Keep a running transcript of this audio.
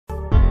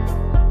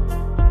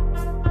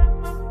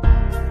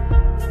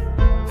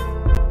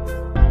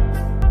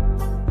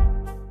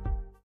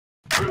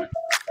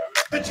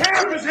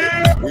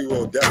we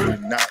will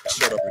definitely not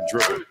shut up and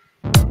dribble.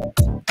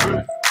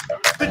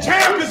 The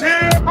champ is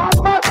here. I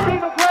must be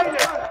the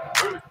greatest.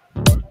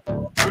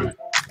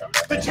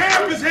 The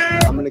champ is here.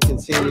 I'm going to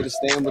continue to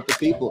stand with the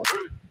people.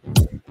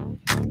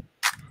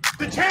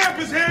 The champ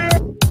is here.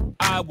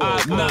 I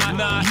will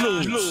not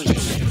lose.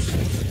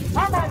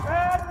 I'm a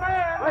bad man.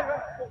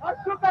 I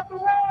took up the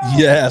world.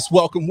 Yes,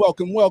 welcome.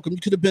 You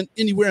could have been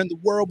anywhere in the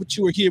world, but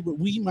you are here with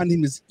we. My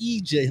name is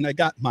EJ, and I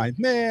got my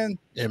man,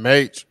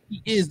 MH.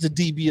 He is the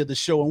DB of the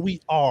show, and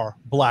we are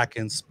Black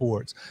in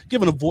Sports,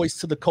 giving a voice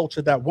to the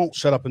culture that won't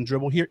shut up and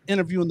dribble. Here,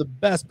 interviewing the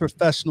best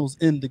professionals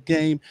in the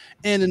game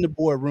and in the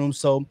boardroom.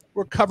 So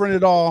we're covering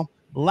it all,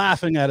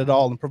 laughing at it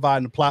all, and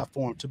providing a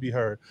platform to be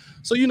heard.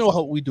 So you know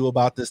what we do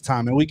about this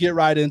time, and we get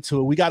right into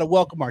it. We got to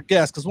welcome our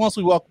guests, because once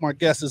we welcome our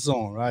guests, it's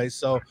on, right?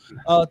 So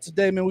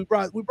today, man, we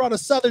brought a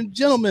Southern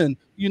gentleman.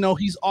 You know,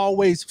 he's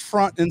always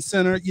front and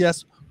center.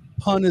 Yes,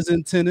 pun is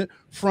intended.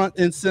 Front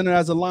and center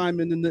as a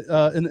lineman in the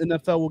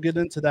NFL. We'll get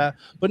into that.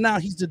 But now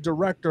he's the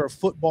director of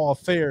football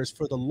affairs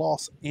for the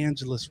Los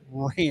Angeles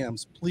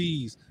Rams.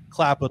 Please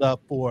clap it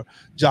up for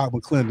Jacques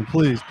McClendon.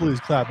 Please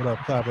clap it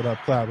up.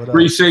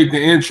 Appreciate the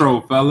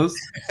intro, fellas.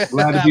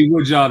 Glad to be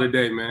with y'all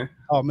today, man.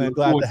 Oh, man,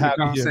 glad to have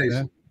you here,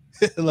 man.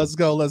 Let's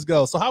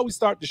go. So how we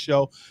start the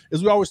show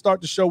is we always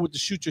start the show with the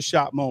shoot your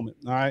shot moment,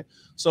 all right?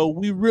 So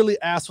we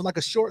really ask for like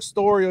a short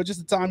story or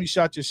just the time you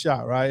shot your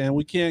shot, right? And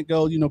we can't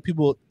go, you know,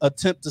 people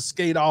attempt to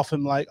skate off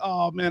and like,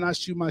 oh, man, I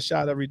shoot my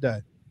shot every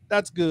day.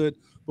 That's good,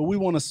 but we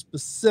want a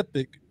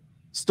specific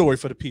story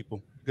for the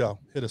people. Go,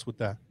 hit us with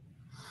that.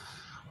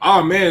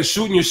 Oh, man,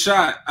 shooting your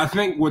shot. I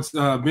think what's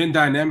been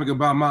dynamic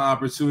about my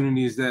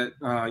opportunity is that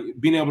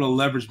being able to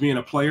leverage being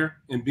a player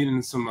and being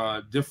in some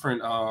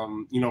different,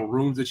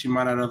 rooms that you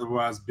might not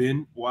otherwise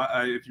been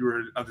if you were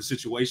in other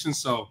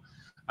situations. So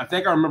I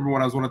think I remember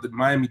when I was one of the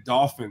Miami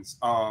Dolphins,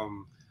 I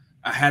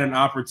had an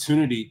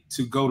opportunity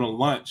to go to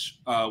lunch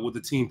with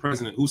the team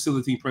president, who's still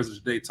the team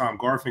president today, Tom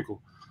Garfinkel.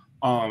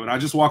 And I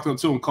just walked up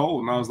to him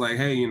cold, and I was like,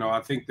 hey, you know,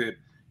 I think that,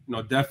 you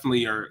know,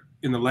 definitely are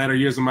in the latter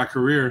years of my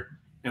career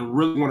and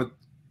really want to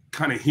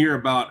kind of hear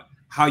about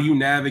how you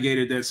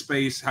navigated that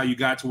space, how you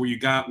got to where you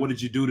got, what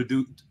did you do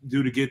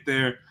to get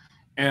there.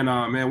 And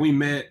man, we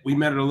met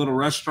at a little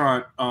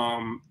restaurant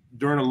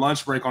during a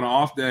lunch break on an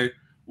off day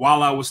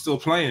while I was still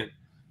playing.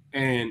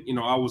 And, you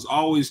know, I was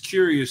always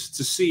curious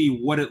to see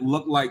what it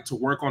looked like to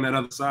work on that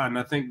other side. And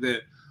I think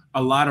that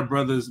a lot of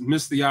brothers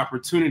miss the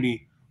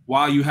opportunity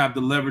while you have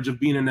the leverage of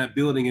being in that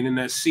building and in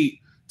that seat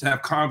to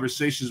have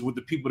conversations with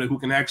the people who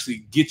can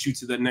actually get you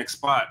to that next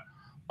spot.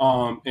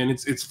 And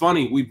it's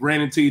funny, we ran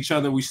into each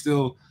other. We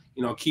still,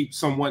 you know, keep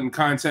somewhat in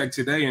contact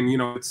today. And, you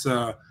know, it's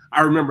I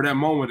remember that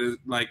moment is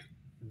like,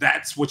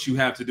 that's what you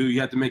have to do.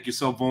 You have to make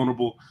yourself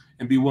vulnerable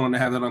and be willing to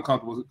have that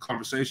uncomfortable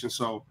conversation.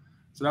 So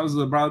that was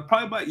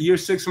probably about year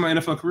 6 of my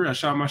NFL career. I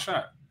shot my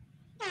shot.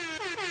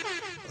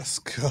 Let's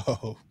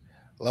go.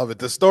 Love it.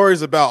 The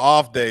stories about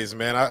off days,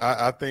 man.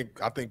 I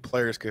think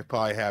players could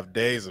probably have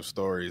days of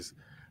stories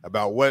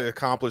about what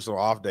accomplished on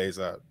off days.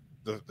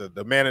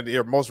 The man of the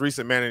year, most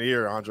recent man of the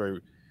year,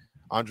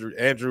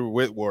 Andrew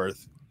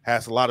Whitworth,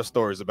 has a lot of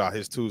stories about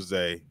his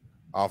Tuesday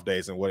off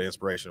days and what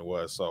inspiration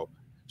was. So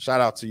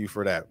shout out to you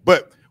for that.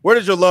 But where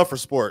did your love for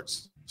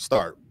sports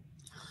start?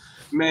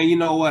 Man, you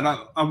know what?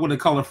 I would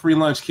call a free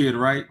lunch kid,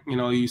 right? You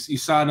know, you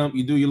sign up,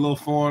 you do your little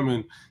form,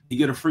 and you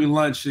get a free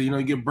lunch. You know,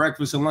 you get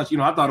breakfast and lunch. You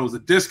know, I thought it was a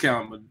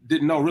discount, but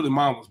didn't know really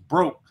mine was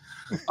broke.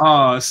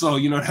 So,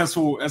 you know,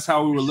 that's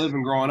how we were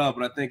living growing up.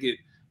 And I think it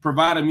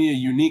provided me a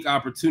unique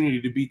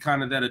opportunity to be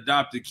kind of that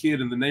adopted kid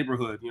in the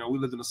neighborhood. You know, we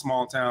lived in a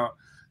small town,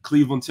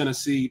 Cleveland,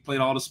 Tennessee, played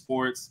all the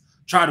sports,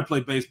 tried to play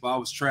baseball. I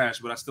was trash,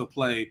 but I still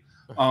played.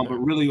 But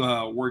really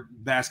worked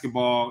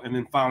basketball, and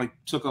then finally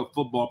took up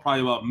football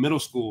probably about middle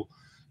school.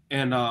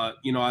 And,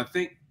 you know, I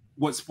think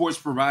what sports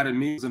provided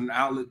me was an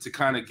outlet to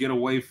kind of get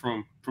away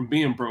from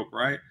being broke,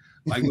 right?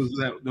 Like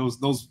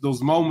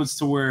those moments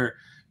to where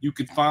you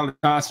could finally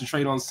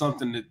concentrate on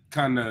something that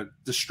kind of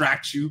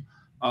distracts you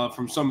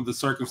from some of the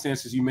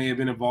circumstances you may have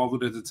been involved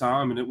with at the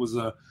time. And it was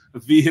a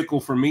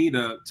vehicle for me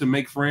to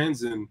make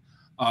friends and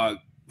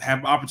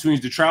have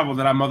opportunities to travel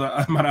that I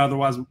might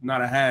otherwise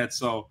not have had.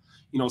 So,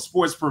 you know,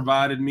 sports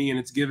provided me, and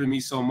it's given me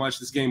so much.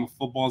 This game of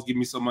football has given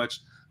me so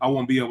much. I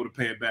won't be able to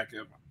pay it back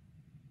ever.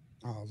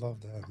 Oh, I love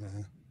that,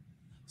 man.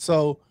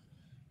 So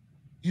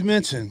you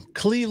mentioned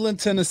Cleveland,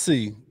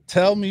 Tennessee.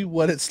 Tell me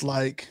what it's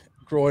like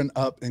growing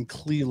up in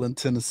Cleveland,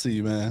 Tennessee,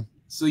 man.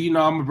 So, you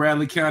know, I'm a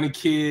Bradley County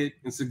kid.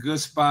 It's a good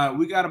spot.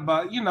 We got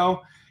about, you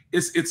know,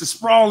 it's a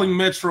sprawling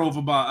metro of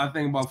about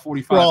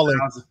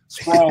 45,000.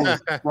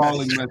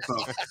 Sprawling metro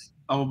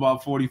of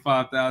about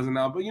 45,000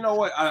 now. But you know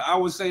what? I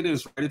would say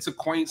this, right? It's a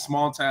quaint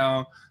small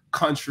town,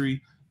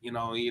 country. You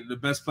know, the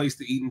best place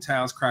to eat in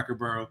town is Cracker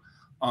Barrel.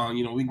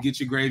 You know, we can get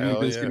you gravy and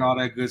biscuit and all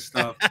that good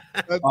stuff.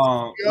 You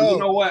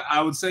know what?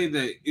 I would say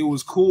that it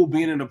was cool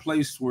being in a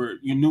place where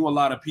you knew a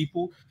lot of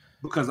people,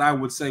 because I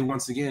would say,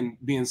 once again,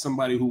 being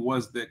somebody who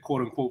was that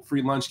quote unquote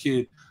free lunch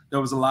kid,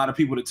 there was a lot of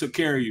people that took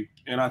care of you.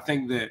 And I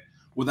think that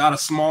without a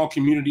small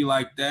community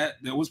like that,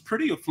 that was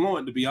pretty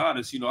affluent, to be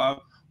honest. You know, I've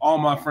all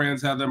my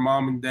friends had their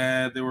mom and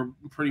dad. They were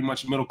pretty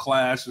much middle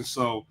class, and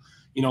so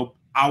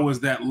I was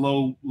that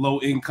low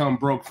income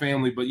broke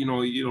family. But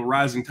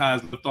rising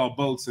tides lift all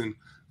boats, and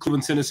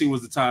Cleveland, Tennessee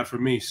was the tide for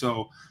me.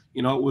 So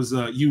it was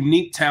a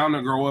unique town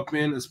to grow up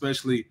in,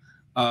 especially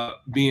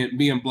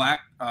being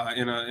black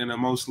in a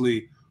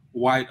mostly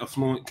white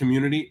affluent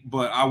community.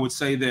 But I would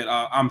say that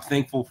I'm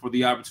thankful for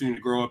the opportunity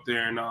to grow up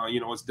there, and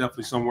it's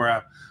definitely somewhere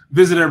I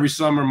visit every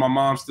summer. My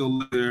mom still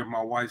lives there,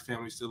 my wife's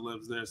family still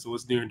lives there, so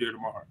it's near and dear to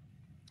my heart.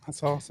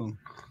 That's awesome.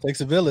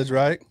 Takes a village,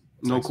 right?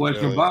 No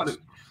question about it.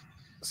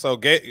 So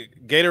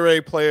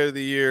Gatorade Player of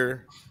the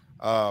Year,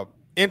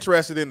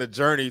 interested in the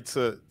journey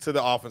to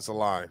the offensive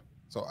line.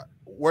 So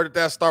where did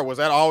that start? Was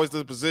that always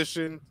the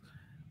position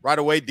right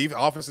away,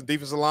 offensive and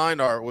defensive line,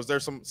 or was there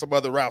some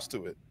other routes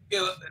to it?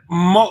 Yeah,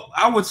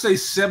 I would say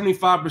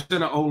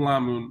 75% of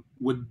O-linemen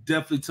would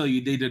definitely tell you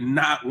they did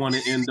not want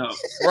to end up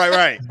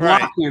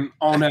blocking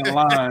on that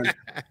line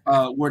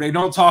where they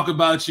don't talk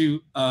about you.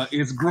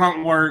 It's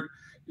grunt work.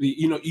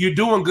 You're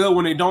doing good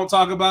when they don't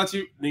talk about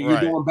you. Then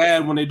you're doing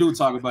bad when they do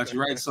talk about you,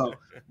 right? So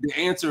the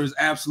answer is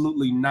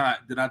absolutely not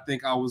that I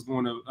think I was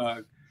going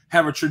to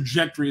have a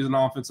trajectory as an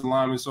offensive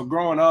lineman. So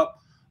growing up,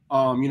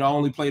 I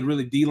only played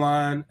really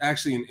D-line.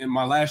 Actually, in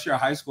my last year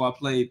of high school, I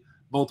played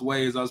both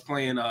ways. I was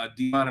playing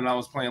D-line and I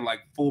was playing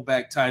like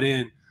fullback, tight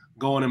end,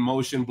 going in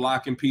motion,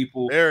 blocking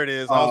people. There it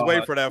is. I was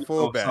waiting for that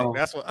fullback.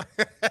 That's what.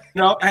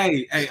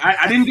 Hey,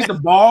 I didn't get the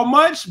ball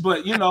much,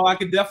 but I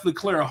could definitely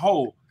clear a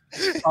hole.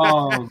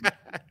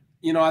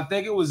 I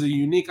think it was a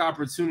unique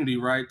opportunity,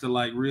 right, to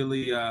like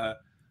really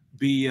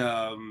be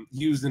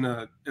used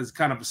as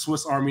kind of a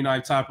Swiss Army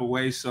knife type of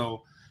way.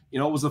 So, it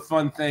was a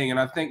fun thing, and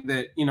I think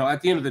that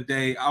at the end of the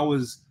day, I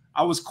was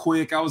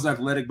quick, I was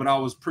athletic, but I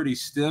was pretty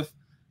stiff.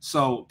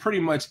 So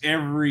pretty much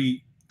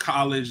every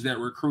college that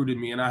recruited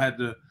me, and I had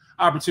the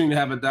opportunity to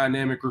have a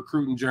dynamic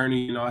recruiting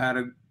journey. I had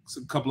a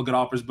couple of good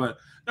offers, but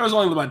there was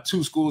only about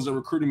 2 schools that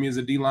recruited me as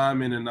a D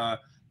lineman,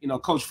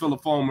 and Coach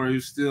Philip Fulmer,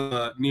 who's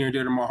still near and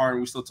dear to my heart,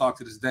 and we still talk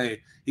to this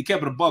day. He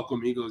kept it a buck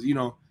with me. He goes, you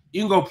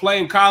can go play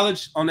in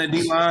college on that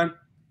D line,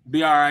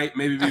 be all right,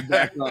 maybe be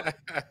back up.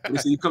 He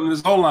said, you come to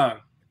this whole line,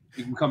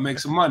 you can come make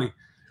some money.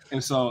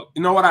 And so,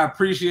 what, I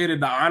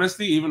appreciated the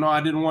honesty, even though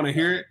I didn't want to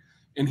hear it.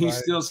 And he's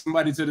still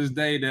somebody to this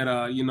day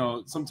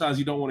that sometimes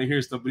you don't want to hear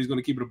stuff, but he's going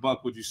to keep it a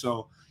buck with you.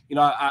 So,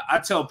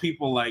 I tell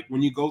people, like,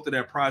 when you go through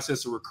that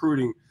process of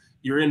recruiting,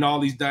 you're in all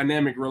these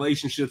dynamic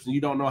relationships and you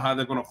don't know how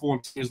they're going to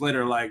form 10 years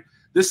later. Like,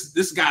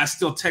 this guy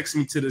still texts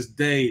me to this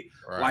day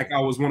like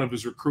I was one of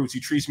his recruits. He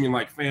treats me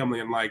like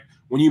family. And like,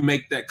 when you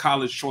make that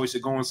college choice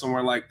of going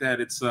somewhere like that,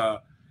 it's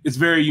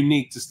very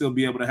unique to still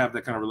be able to have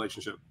that kind of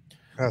relationship.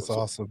 That's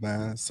awesome,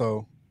 man.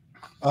 So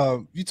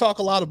you talk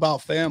a lot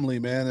about family,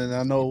 man, and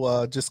I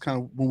know just kind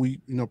of when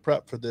we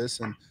prep for this,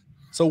 and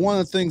so one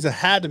of the things that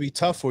had to be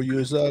tough for you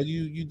is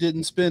you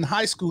didn't spend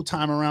high school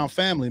time around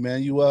family,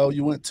 man. You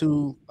went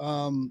to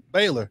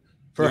Baylor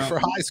for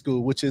high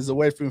school, which is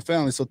away from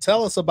family. So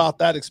tell us about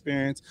that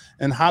experience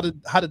and how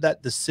did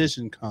that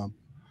decision come?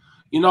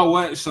 You know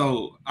what?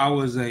 So I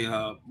was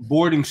a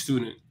boarding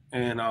student,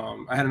 and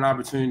I had an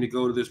opportunity to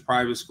go to this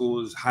private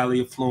school. It's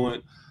highly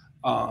affluent.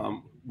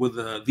 With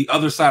the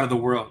other side of the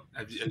world,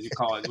 as you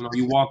call it.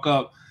 You walk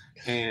up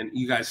and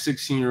you got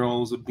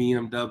 16-year-olds with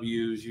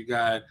BMWs, you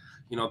got,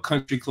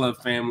 country club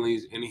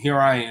families. And here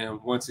I am,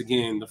 once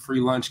again, the free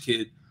lunch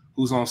kid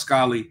who's on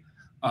Scally.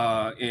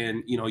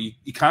 And,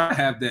 you kind of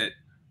have that,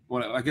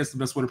 what I guess the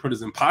best way to put it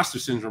is imposter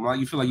syndrome, right?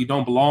 You feel like you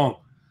don't belong.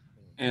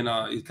 And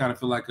you kind of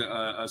feel like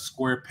a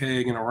square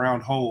peg in a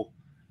round hole.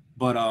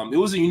 But it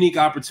was a unique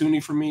opportunity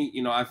for me.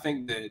 I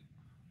think that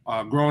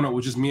growing up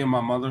with just me and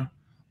my mother,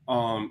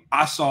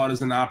 I saw it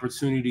as an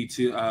opportunity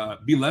to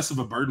be less of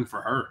a burden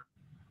for her.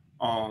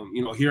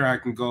 Here I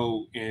can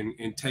go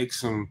and take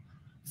some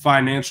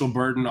financial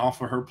burden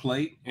off of her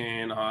plate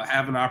and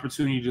have an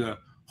opportunity to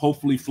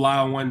hopefully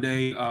fly one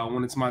day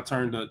when it's my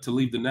turn to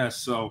leave the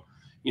nest. So,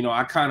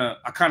 I kind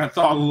of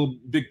thought a little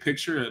big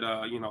picture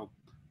at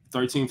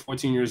 13,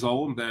 14 years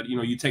old that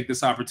you take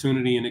this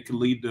opportunity and it could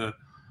lead to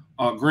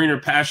greener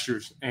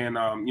pastures. And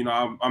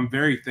I'm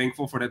very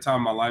thankful for that time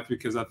in my life,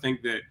 because I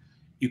think that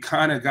you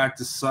kind of got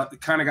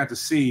to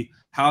see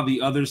how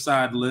the other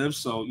side lives.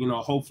 So,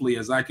 hopefully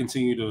as I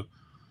continue to,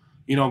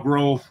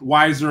 grow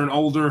wiser and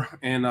older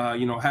and,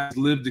 have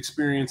lived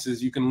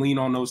experiences, you can lean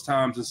on those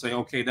times and say,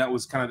 okay, that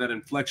was kind of that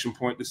inflection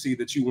point to see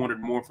that you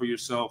wanted more for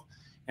yourself,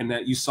 and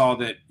that you saw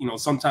that,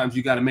 sometimes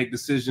you got to make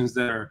decisions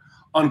that are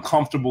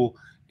uncomfortable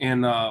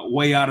and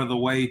way out of the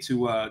way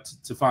to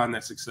find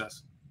that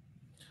success.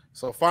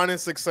 So finding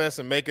success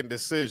and making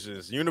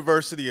decisions,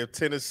 University of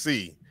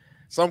Tennessee.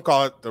 Some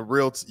call it the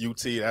real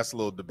UT. That's a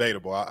little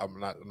debatable. I'm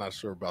not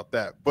sure about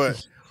that.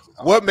 But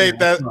what made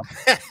that?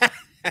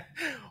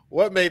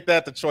 What made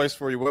that the choice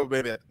for you? What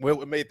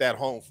made that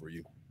home for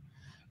you?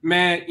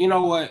 Man, you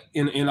know what?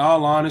 In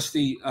all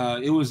honesty,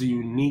 it was a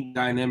unique,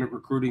 dynamic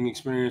recruiting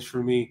experience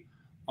for me.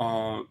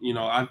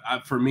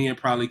 For me, it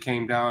probably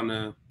came down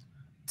to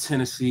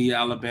Tennessee,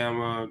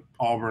 Alabama,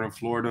 Auburn, and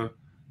Florida.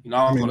 You know,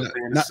 I was going to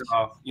say in the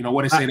South, you know,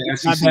 what they say the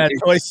SEC. Not bad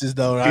choices,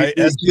 though, right?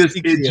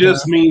 It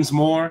just means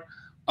more.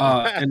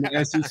 And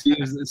the SEC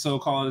is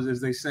so-called, as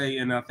they say.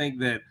 And I think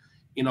that,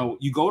 you know,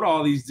 you go to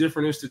all these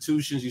different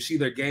institutions, you see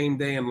their game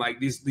day and like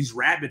these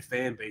rabid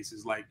fan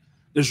bases. Like,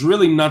 there's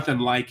really nothing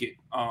like it.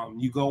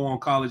 You go on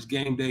college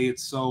game day,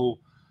 it's so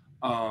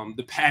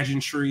the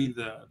pageantry,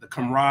 the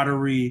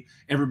camaraderie,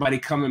 everybody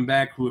coming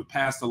back who have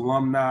passed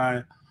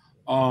alumni.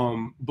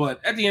 But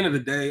at the end of the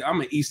day,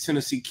 I'm an East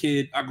Tennessee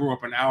kid. I grew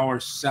up an hour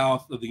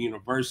south of the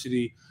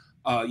university.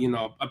 You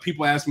know,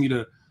 people ask me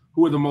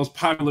who are the most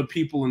popular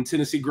people in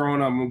Tennessee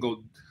growing up. I'm gonna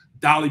go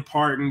Dolly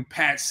Parton,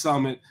 Pat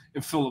Summitt,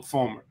 and Philip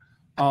Fulmer.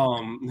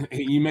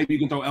 Maybe you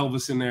can throw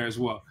Elvis in there as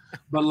well.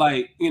 But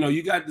like, you know,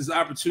 you got this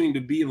opportunity to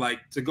be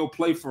like, to go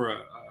play for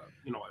a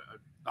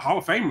Hall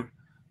of Famer,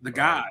 the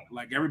guy.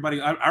 Like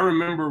everybody, I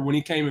remember when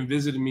he came and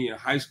visited me in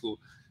high school.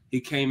 He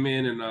came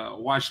in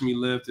and watched me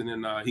lift, and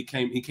then he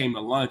came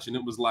to lunch, and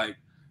it was like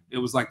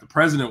the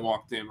president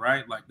walked in,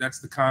 right? Like that's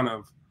the kind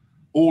of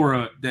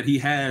aura that he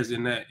has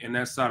in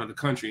that side of the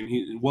country, and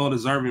he's well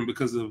deserving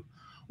because of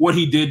what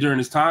he did during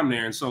his time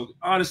there. And so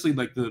honestly,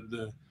 like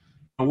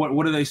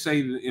what do they say?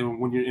 You know,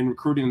 when you're in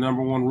recruiting, the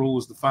number one rule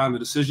is to find the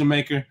decision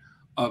maker.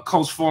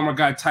 Coach Fulmer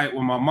got tight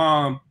with my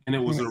mom, and it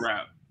was a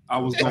wrap. I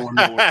was going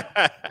nowhere.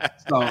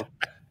 So,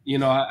 you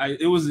know,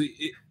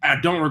 I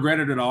don't regret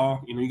it at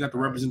all. You know, you got to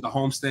represent the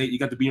home state. You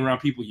got to be around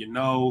people you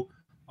know,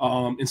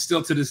 and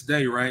still to this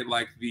day, right?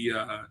 Like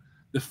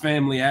the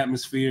family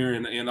atmosphere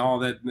and all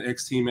that,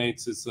 ex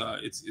teammates.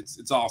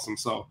 It's awesome.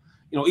 So,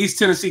 you know, East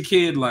Tennessee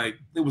kid, like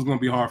it was going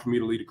to be hard for me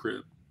to leave the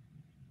crib.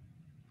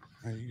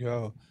 There you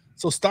go.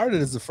 So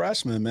started as a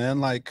freshman,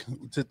 man, like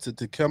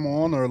to come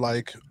on, or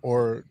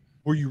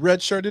were you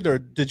redshirted, or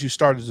did you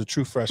start as a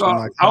true freshman? So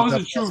like, I was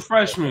a true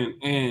freshman,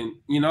 and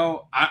you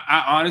know,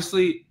 I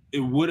honestly,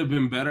 it would have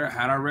been better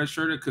had I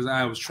redshirted because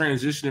I was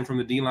transitioning from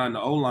the D line to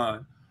O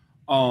line,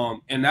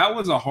 and that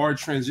was a hard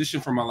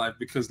transition for my life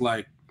because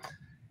like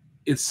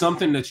it's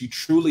something that you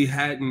truly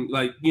hadn't,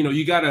 like, you know,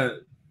 you gotta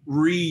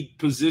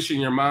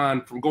reposition your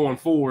mind from going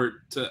forward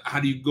to how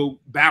do you go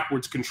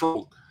backwards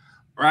controlled.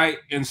 Right.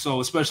 And so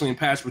especially in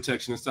pass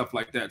protection and stuff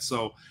like that.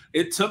 So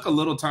it took a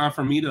little time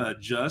for me to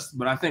adjust.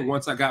 But I think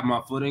once I got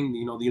my footing,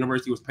 you know, the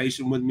university was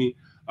patient with me.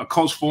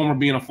 Coach Fulmer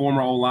being a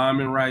former old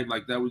lineman, right?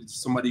 Like that was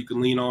somebody you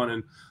can lean on,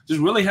 and just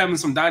really having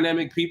some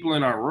dynamic people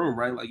in our room,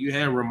 right? Like you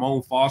had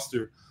Ramon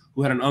Foster,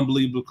 who had an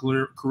unbelievable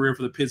career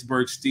for the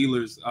Pittsburgh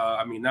Steelers.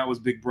 I mean, that was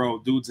big bro.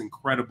 Dude's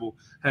incredible.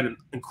 Had an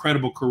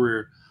incredible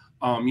career.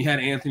 You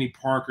had Anthony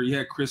Parker. You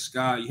had Chris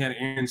Scott. You had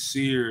Aaron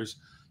Sears.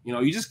 You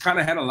know, you just kind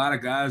of had a lot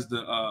of guys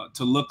to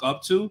look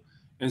up to.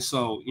 And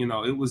so, you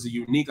know, it was a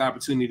unique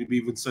opportunity to be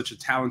in such a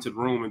talented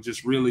room and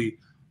just really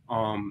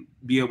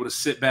be able to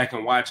sit back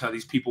and watch how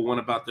these people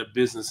went about their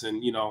business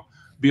and, you know,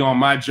 be on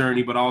my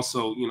journey, but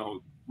also, you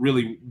know,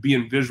 really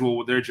being visual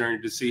with their journey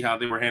to see how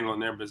they were handling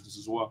their business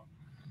as well.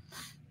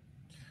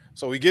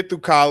 So we get through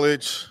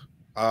college,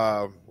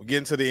 we get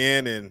into the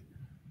end,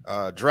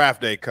 and draft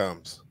day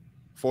comes,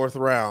 4th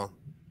round,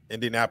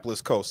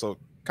 Indianapolis Colts. So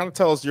kind of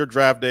tell us your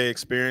draft day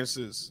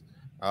experiences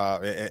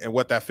and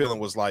what that feeling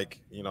was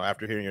like, you know,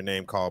 after hearing your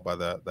name called by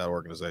that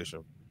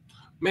organization.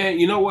 Man,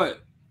 you know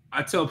what?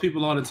 I tell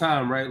people all the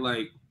time, right?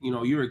 Like, you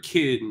know, you're a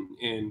kid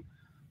and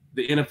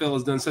the NFL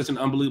has done such an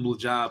unbelievable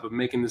job of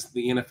making the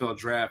NFL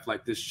draft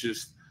like this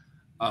just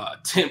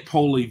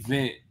tentpole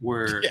event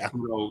where,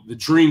 you know, the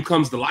dream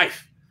comes to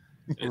life.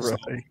 And so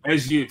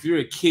if you're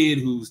a kid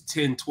who's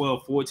 10,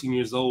 12, 14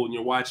 years old and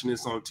you're watching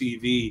this on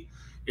TV,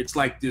 it's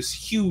like this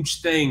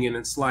huge thing, and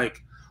it's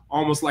like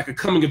almost like a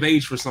coming of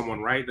age for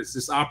someone, right? It's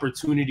this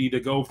opportunity to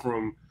go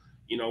from,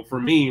 you know, for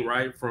me,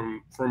 right,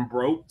 from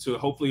broke to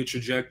hopefully a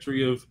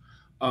trajectory of,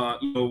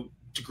 you know,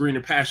 to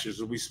greener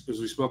pastures, as we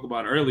spoke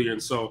about earlier.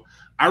 And so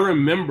I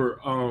remember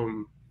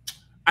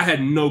I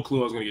had no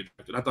clue I was going to get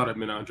drafted. I thought I'd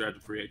been an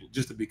undrafted free agent,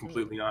 just to be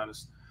completely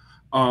honest.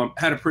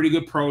 Had a pretty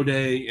good pro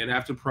day, and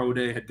after pro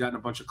day had gotten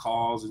a bunch of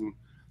calls, and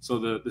so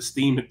the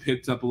steam had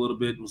picked up a little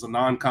bit. It was a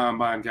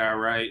non-combine guy,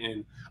 right?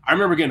 And I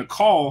remember getting a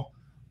call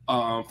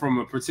from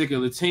a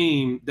particular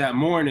team that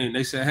morning.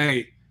 They said,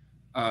 hey,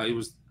 it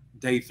was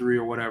day 3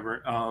 or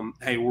whatever.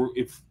 Hey,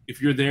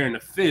 if you're there in the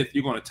 5th,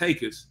 you're going to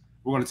take us.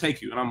 We're going to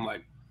take you. And I'm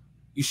like,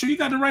 you sure you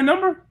got the right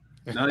number?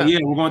 No, yeah,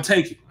 we're going to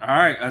take you. All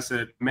right. I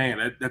said,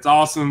 man, that's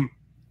awesome.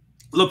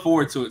 Look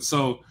forward to it.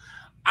 So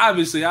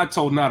obviously I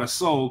told not a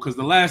soul, because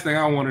the last thing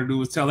I want to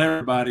do is tell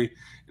everybody,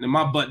 and then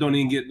my butt don't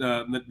even get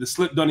the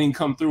slip don't even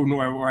come through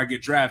nowhere where I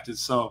get drafted.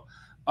 So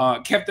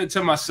kept it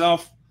to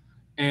myself.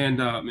 And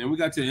man, we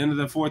got to the end of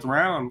the 4th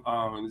round,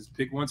 and it's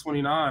pick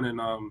 129, and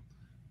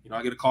you know,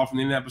 I get a call from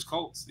the Indianapolis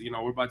Colts. You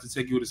know, we're about to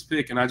take you with this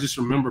pick. And I just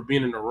remember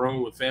being in the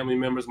room with family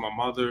members, my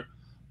mother,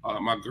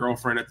 my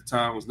girlfriend at the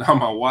time was now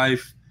my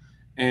wife,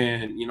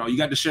 and you know, you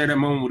got to share that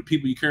moment with the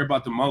people you care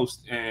about the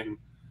most. And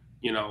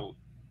you know,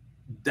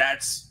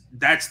 that's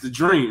the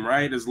dream,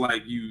 right? It's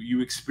like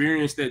you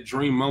experience that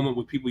dream moment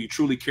with people you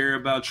truly care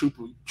about,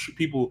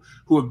 people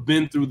who have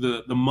been through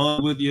the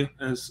mud with you,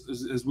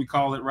 as we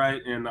call it,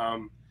 right? And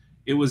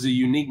it was a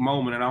unique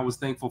moment, and I was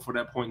thankful for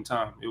that point in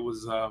time. It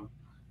was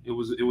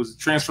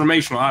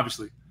transformational,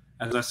 obviously,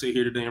 as I sit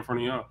here today in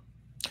front of y'all.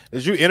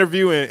 Did you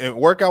interview and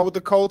work out with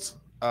the Colts,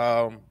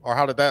 or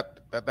how did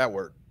that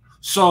work?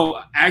 So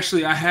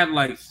actually, I had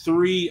like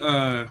 3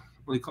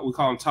 we call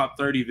them top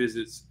 30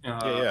 visits.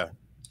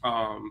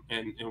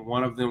 And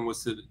one of them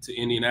was to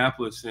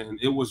Indianapolis, and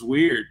it was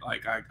weird.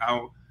 Like I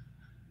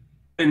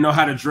didn't know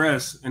how to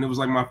dress, and it was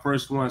like my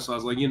first one. So I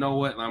was like, you know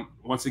what?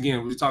 Once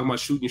again, we were talking about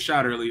shooting your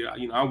shot earlier.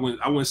 You know,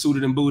 I went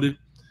suited and booted,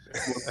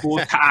 with full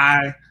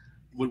tie,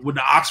 with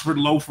the Oxford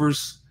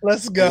loafers.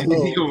 Let's go.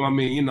 I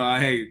mean, you know,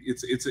 hey,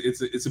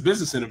 it's a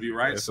business interview,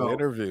 right? It's an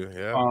interview,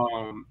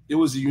 yeah. It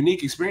was a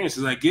unique experience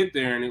as I get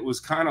there, and it was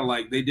kind of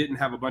like they didn't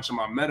have a bunch of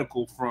my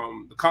medical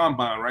from the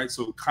combine, right?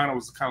 So it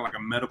was kind of like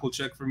a medical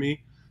check for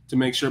me to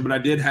make sure. But I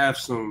did have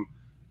some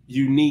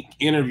unique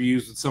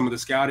interviews with some of the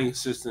scouting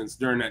assistants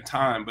during that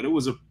time. But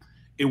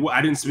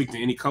I didn't speak to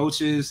any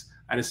coaches.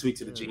 I didn't speak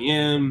to the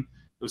GM. It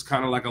was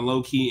kind of like a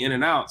low key in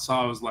and out. So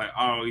I was like,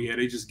 oh yeah,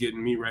 they just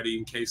getting me ready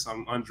in case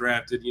I'm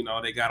undrafted. You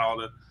know, they got all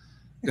the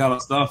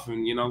stuff,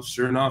 and you know,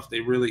 sure enough, they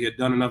really had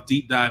done enough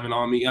deep diving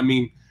on me. I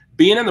mean,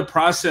 being in the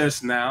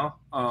process now,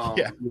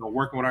 you know,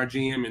 working with our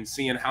GM and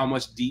seeing how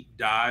much deep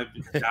dive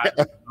is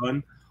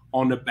done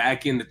on the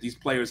back end that these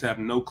players have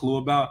no clue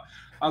about.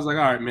 I was like,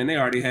 all right, man,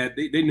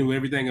 they knew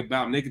everything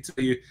about me. They could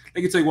tell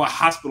you what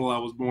hospital I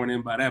was born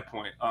in by that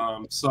point.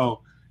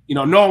 So, you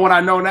know, knowing what I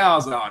know now, I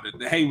was like, oh,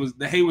 the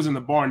hay was in the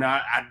barn. Now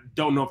I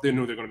don't know if they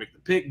knew they're going to make the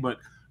pick, but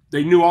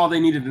they knew all they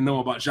needed to know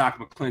about Jacques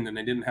McClendon.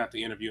 They didn't have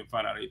to interview and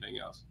find out anything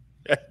else.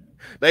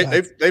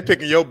 They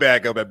picking your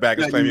bag up at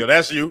baggage claim. Yo,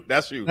 that's you.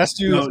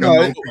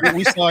 No,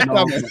 we saw it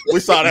coming. We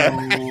saw that.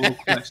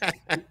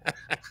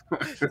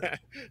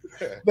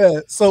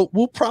 Man, so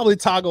we'll probably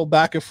toggle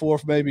back and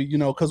forth, maybe, you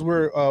know, because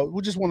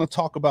we just want to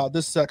talk about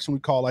this section we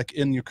call like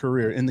in your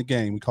career, in the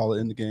game. We call it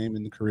in the game,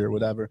 in the career,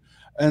 whatever.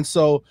 And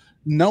so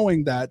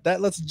knowing that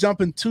let's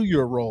jump into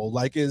your role.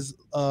 Like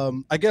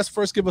I guess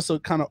first give us a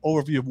kind of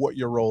overview of what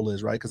your role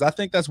is, right? Because I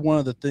think that's one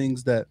of the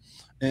things that,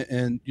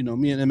 and you know,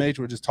 me and MH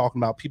were just talking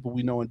about people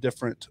we know in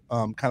different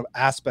kind of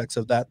aspects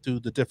of that through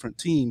the different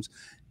teams.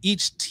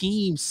 Each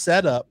team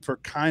setup for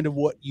kind of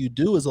what you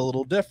do is a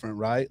little different,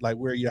 right? Like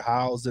where you're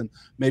housed and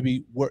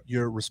maybe what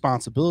your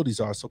responsibilities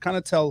are. So kind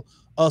of tell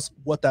us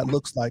what that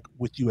looks like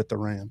with you at the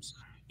Rams.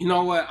 You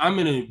know what? I'm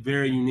in a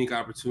very unique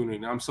opportunity,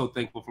 and I'm so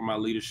thankful for my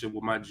leadership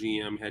with my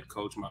GM, head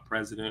coach, my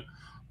president.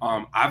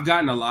 I've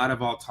gotten a lot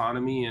of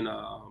autonomy and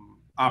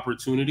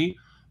opportunity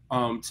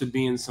to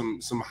be in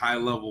some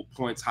high-level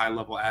points,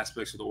 high-level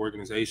aspects of the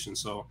organization.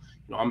 So,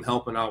 you know, I'm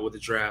helping out with the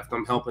draft.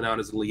 I'm helping out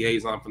as a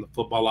liaison from the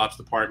football ops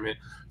department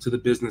to the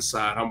business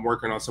side. I'm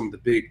working on some of the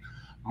big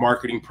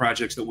marketing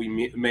projects that we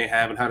may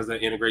have, and how does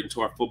that integrate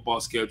into our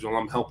football schedule.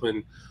 I'm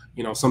helping.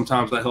 You know,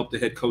 sometimes I help the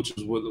head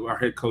coaches with our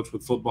head coach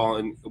with football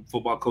and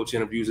football coach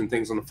interviews and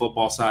things on the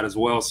football side as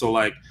well. So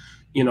like,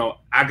 you know,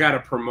 I got a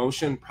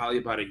promotion probably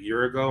about a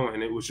year ago,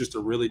 and it was just a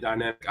really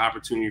dynamic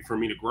opportunity for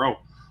me to grow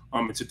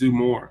and to do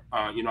more.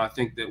 You know, I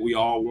think that we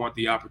all want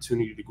the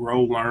opportunity to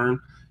grow, learn,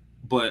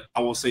 but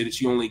I will say that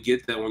you only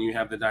get that when you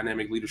have the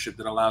dynamic leadership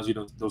that allows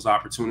you those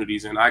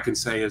opportunities. And I can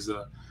say as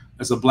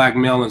a black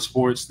male in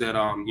sports that,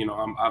 you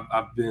know,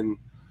 I've been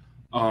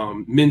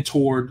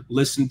mentored,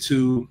 listened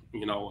to,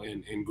 you know,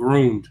 and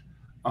groomed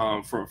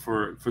for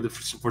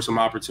some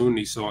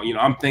opportunities. So, you know,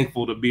 I'm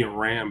thankful to be a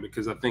Ram,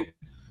 because I think,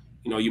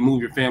 you know, you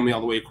move your family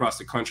all the way across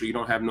the country. You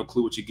don't have no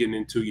clue what you're getting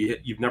into.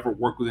 You've never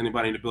worked with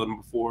anybody in the building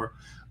before.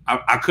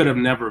 I could have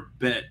never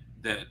bet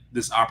that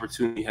this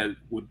opportunity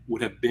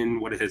would have been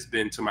what it has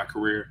been to my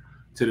career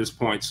to this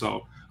point.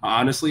 So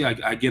honestly,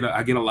 I get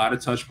a lot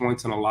of touch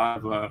points and a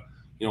lot of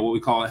you know, what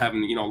we call it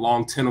having, you know,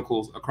 long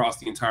tentacles across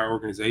the entire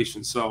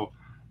organization. So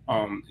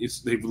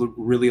they've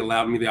really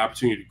allowed me the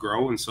opportunity to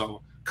grow. And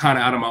so kind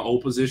of out of my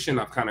old position,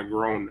 I've kind of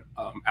grown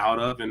out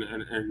of and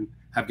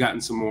have gotten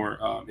some more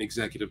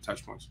executive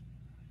touch points.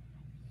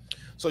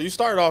 So you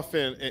started off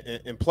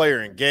in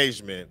player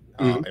engagement.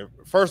 And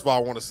first of all,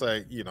 I want to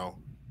say, you know,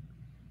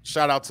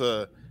 shout out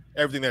to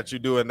everything that you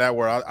do in that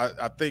world.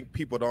 I think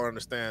people don't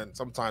understand.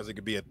 Sometimes it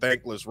could be a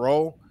thankless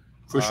role.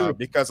 For sure.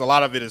 Because a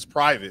lot of it is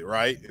private,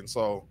 right? And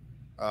so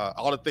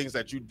all the things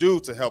that you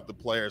do to help the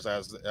players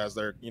as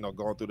they're, you know,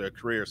 going through their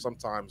career,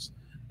 sometimes,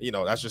 you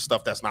know, that's just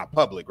stuff that's not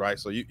public, right?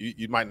 So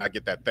you might not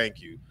get that thank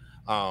you.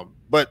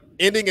 But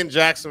ending in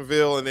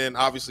Jacksonville and then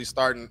obviously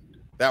starting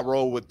that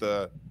role with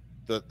the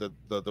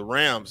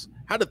Rams,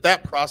 how did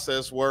that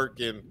process work?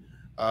 And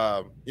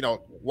you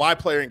know, why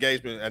player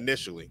engagement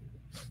initially?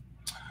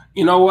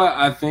 You know what?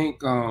 I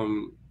think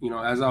you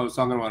know, as I was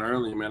talking about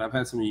earlier, man, I've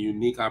had some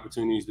unique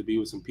opportunities to be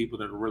with some people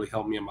that have really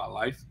helped me in my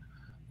life.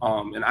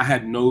 And I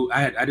didn't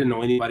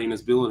know anybody in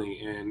this building.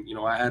 And, you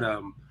know, I had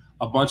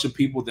a bunch of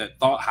people that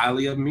thought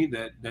highly of me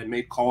that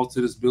made calls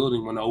to this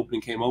building when the opening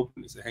came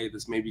open. They said, hey,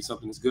 this may be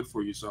something that's good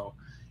for you. So,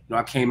 you know,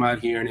 I came out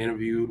here and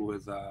interviewed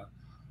with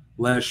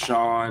Les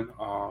Sean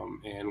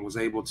and was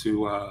able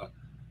to,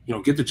 you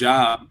know, get the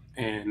job.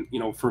 And, you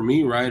know, for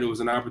me, right, it was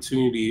an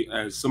opportunity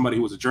as somebody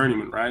who was a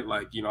journeyman, right?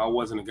 Like, you know, I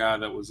wasn't a guy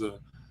that was a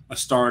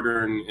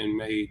starter and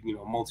made, you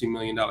know,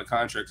 multi-million-dollar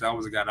contracts. I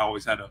was a guy that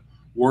always had to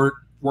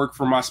work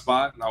for my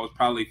spot. And I was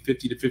probably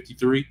 50 to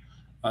 53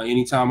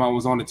 anytime I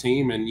was on the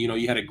team. And, you know,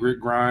 you had to grit,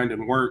 grind,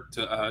 and work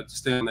to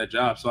stay on that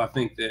job. So I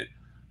think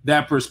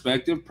that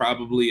perspective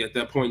probably at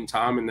that point in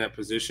time in that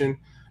position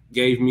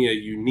gave me a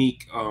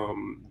unique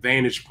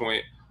vantage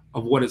point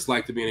of what it's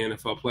like to be an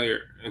NFL player.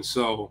 And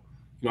so,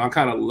 you know, I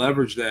kind of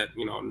leveraged that,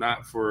 you know,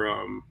 not for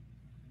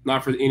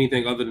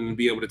anything other than to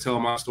be able to tell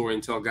my story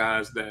and tell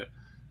guys that,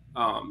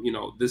 you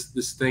know,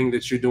 this thing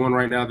that you're doing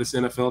right now, this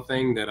NFL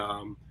thing, that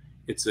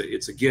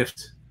it's a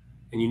gift,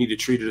 and you need to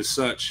treat it as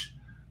such,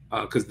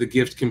 because the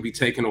gift can be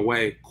taken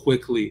away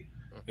quickly,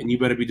 and you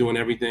better be doing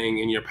everything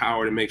in your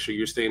power to make sure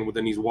you're staying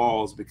within these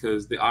walls,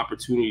 because the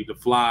opportunity to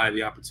fly,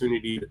 the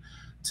opportunity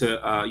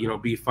to you know,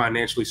 be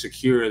financially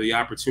secure, the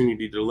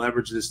opportunity to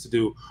leverage this to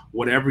do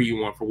whatever you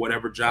want for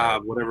whatever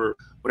job, whatever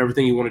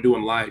thing you want to do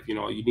in life, you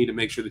know, you need to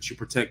make sure that you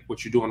protect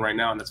what you're doing right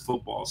now, and that's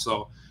football.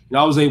 So, you know,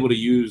 I was able to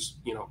use,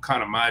 you know,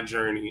 kind of my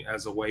journey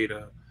as a way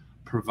to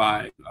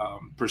provide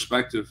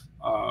perspective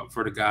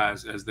for the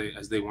guys as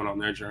they went on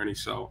their journey.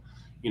 So,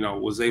 you know,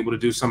 was able to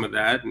do some of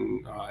that,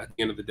 and at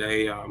the end of the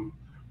day,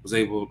 was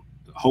able to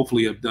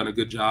hopefully have done a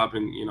good job,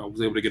 and, you know,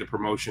 was able to get a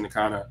promotion. And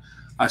kind of,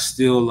 I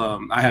still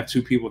I have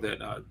two people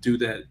that do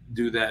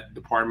that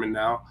department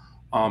now,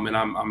 and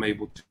I'm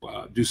able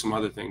to do some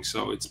other things.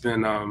 So it's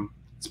been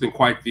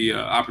quite the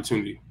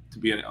opportunity to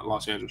be a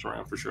Los Angeles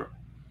Ram, for sure.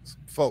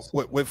 Folks,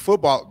 with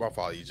football, my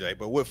fault, EJ,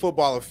 but with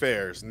football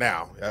affairs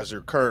now, as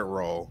your current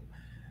role,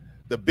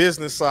 the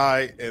business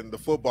side and the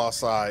football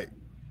side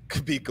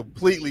could be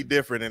completely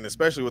different. And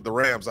especially with the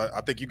Rams,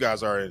 I think you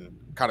guys are in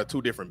kind of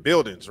two different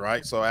buildings,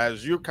 right? So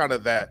as you're kind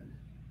of that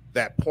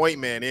point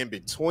man in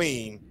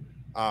between,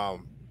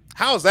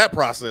 how's that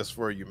process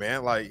for you,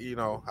 man? Like, you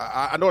know,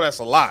 I know that's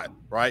a lot,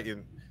 right?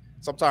 And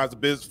sometimes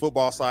the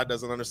football side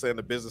doesn't understand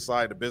the business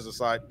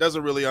side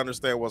doesn't really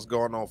understand what's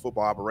going on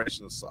football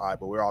operations side,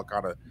 but we're all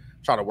kind of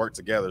trying to work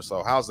together.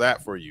 So how's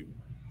that for you?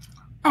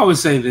 I would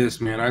say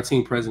this, man. Our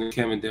team president,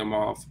 Kevin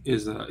Demoff,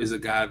 is a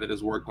guy that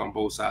has worked on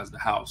both sides of the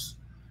house.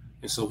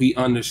 And so he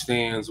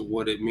understands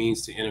what it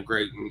means to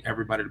integrate and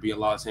everybody to be a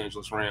Los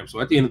Angeles Rams. So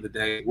at the end of the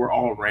day, we're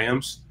all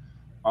Rams.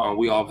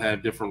 We all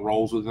have different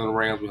roles within the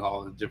Rams. We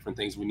all have different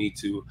things we need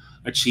to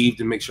achieve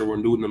to make sure we're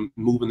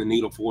moving the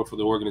needle forward for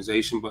the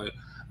organization. But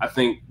I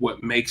think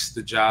what makes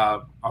the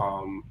job,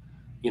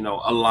 you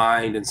know,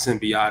 aligned and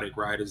symbiotic,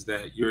 right, is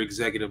that your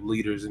executive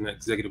leaders and the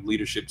executive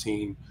leadership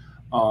team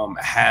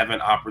have an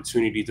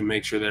opportunity to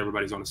make sure that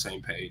everybody's on the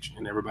same page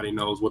and everybody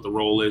knows what the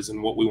role is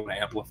and what we want to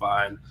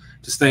amplify and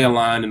to stay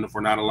aligned. And if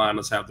we're not aligned,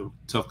 let's have the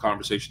tough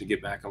conversation to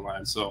get back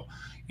aligned. So,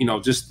 you know,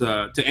 just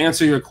to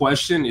answer your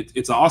question,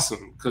 it's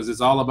awesome because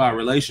it's all about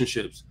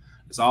relationships.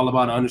 It's all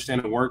about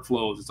understanding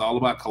workflows. It's all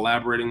about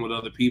collaborating with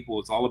other people.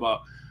 It's all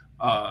about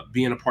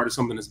being a part of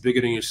something that's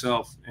bigger than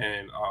yourself.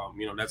 And,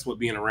 you know, that's what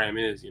being a Ram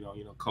is. You know,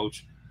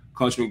 Coach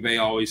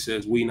McVay always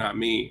says, we, not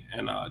me.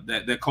 And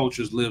that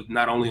culture's lived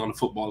not only on the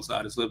football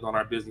side, it's lived on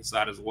our business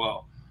side as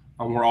well.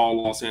 We're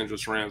all Los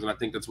Angeles Rams. And I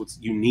think that's what's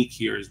unique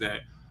here is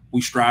that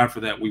we strive for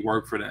that. We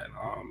work for that.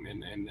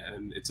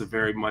 And it's a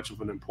very much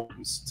of an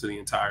importance to the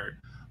entire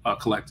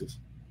collective.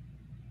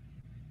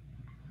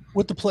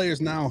 With the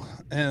players now,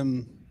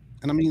 and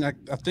I mean, I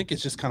think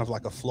it's just kind of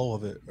like a flow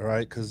of it,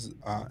 right? Because,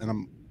 and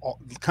I'm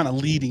kind of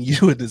leading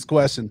you with this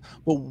question,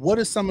 but what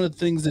are some of the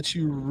things that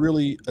you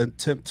really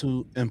attempt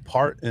to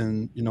impart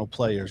in, you know,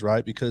 players,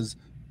 right? Because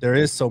there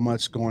is so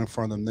much going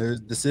for them.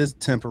 This is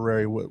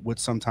temporary, which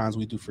sometimes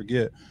we do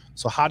forget.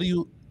 So how do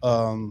you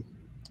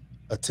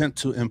attempt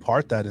to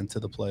impart that into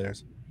the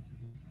players?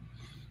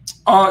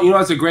 You know,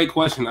 that's a great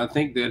question. I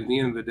think that at the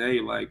end of the day,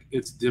 like,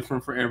 it's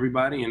different for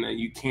everybody, and that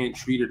you can't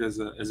treat it as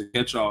a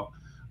catch-all.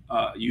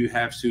 You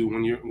have to,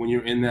 when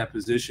you're in that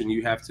position,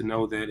 you have to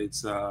know that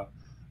it's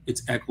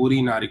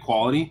equity, not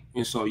equality,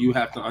 and so you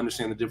have to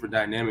understand the different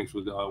dynamics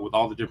with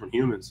all the different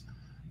humans.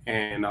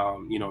 And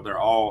you know, they're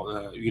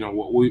all you know,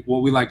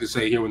 what we like to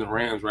say here with the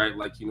Rams, right?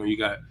 Like, you know, you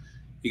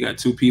got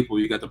two people,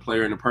 you got the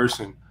player and the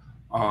person.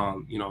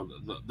 You know,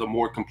 the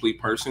more complete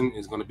person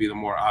is going to be the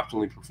more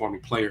optimally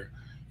performing player.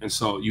 And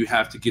so you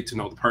have to get to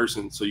know the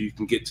person so you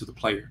can get to the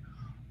player.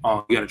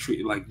 You got to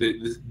treat it like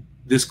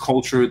this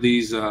culture,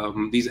 these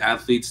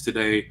athletes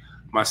today,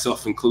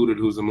 myself included,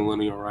 who's a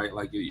millennial, right?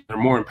 Like, they're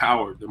more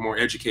empowered, they're more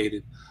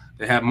educated,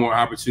 they have more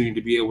opportunity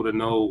to be able to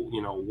know,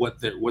 you know, what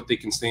they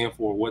can stand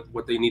for,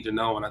 what they need to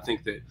know. And I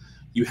think that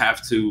you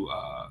have to,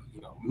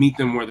 you know, meet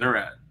them where they're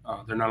at.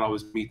 They're not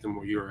always meet them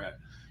where you're at.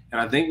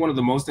 And I think one of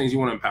the most things you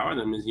want to empower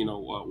them is, you know,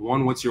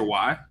 one, what's your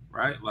why,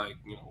 right? Like,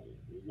 you know,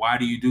 why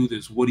do you do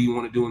this? What do you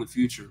want to do in the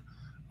future?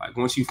 Like,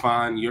 once you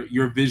find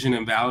your vision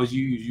and values,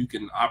 you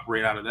can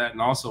operate out of that.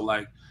 And also,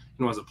 like,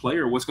 you know, as a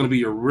player, what's going to be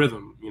your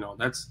rhythm? You know,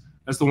 that's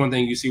the one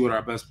thing you see with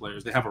our best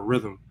players. They have a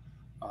rhythm.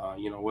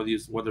 You know,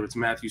 whether it's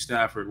Matthew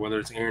Stafford, whether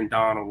it's Aaron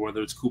Donald,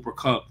 whether it's Cooper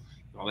Kupp,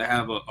 They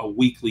have a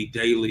weekly,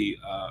 daily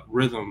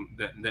rhythm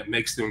that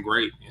makes them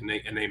great, and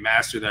they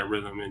master that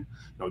rhythm. And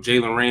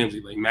Jalen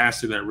Ramsey, they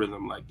master that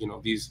rhythm. Like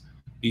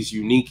these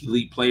unique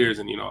elite players,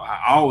 and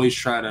I always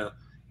try to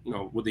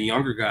with the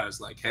younger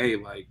guys, like, hey,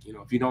 like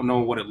if you don't know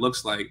what it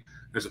looks like,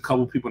 there's a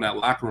couple people in that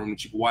locker room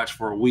that you can watch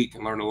for a week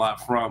and learn a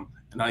lot from,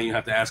 and now you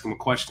have to ask them a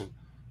question.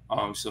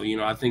 So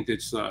I think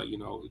that's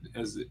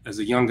as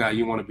a young guy,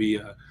 you want to be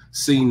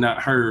seen,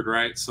 not heard,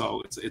 right?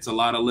 So it's a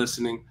lot of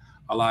listening,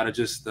 a lot of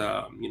just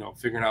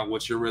figuring out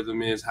what your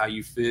rhythm is, how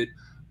you fit,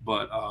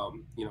 but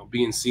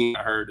being seen,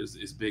 not heard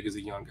is big as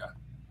a young guy.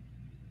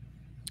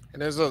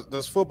 And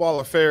does football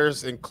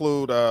affairs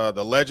include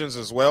the legends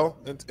as well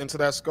into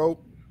that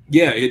scope?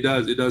 Yeah, it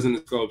does. It does in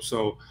the scope.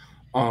 So,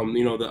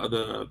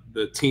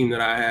 the team that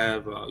I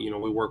have,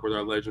 we work with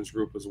our legends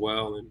group as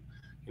well, and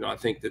I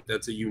think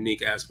that's a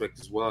unique aspect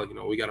as well.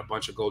 We got a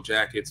bunch of gold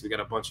jackets. We got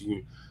a bunch of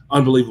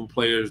unbelievable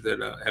players that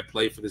have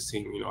played for this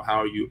team. How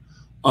are you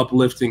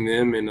uplifting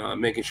them and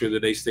making sure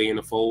that they stay in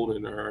the fold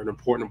and are an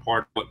important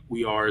part of what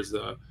we are as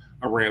a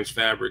Rams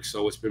fabric?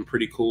 So it's been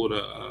pretty cool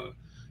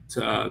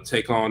to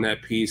take on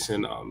that piece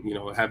and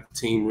have the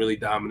team really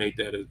dominate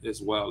that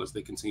as well as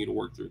they continue to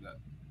work through that.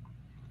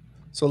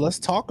 So let's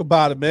talk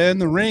about it, man.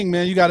 The ring,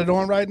 man. You got it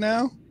on right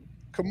now?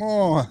 Come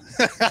on.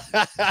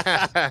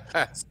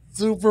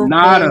 Super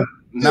Nada.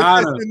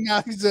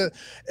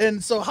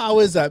 And so how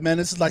is that, man?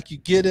 It's like you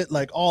get it,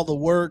 like all the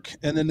work,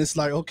 and then it's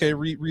like, okay,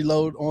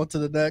 reload on to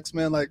the next,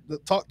 man. Like,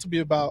 talk to me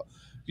about,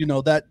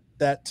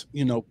 that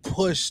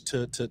push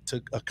to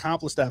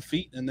accomplish that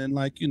feat, and then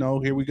like,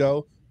 here we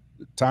go,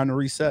 time to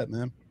reset,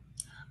 man.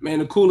 Man,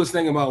 the coolest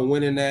thing about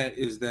winning that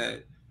is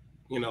that,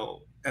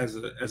 as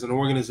an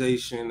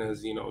organization,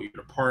 as your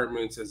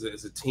departments, as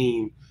a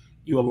team,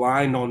 you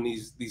aligned on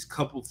these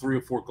couple 3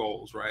 or 4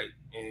 goals, right?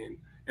 And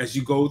as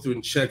you go through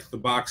and check the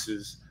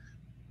boxes,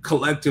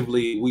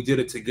 collectively we did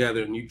it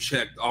together, and you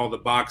checked all the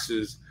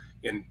boxes,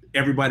 and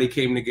everybody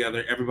came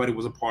together, everybody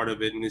was a part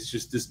of it, and it's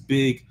just this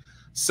big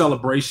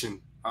celebration,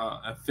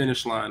 a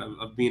finish line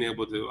of being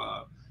able to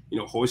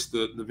hoist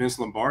the Vince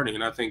Lombardi.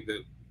 And I think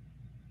that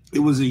it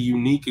was a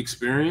unique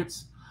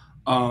experience,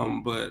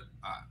 but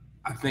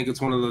I think it's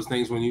one of those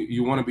things when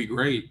you want to be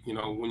great,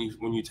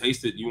 when you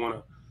taste it, you want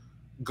to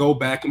go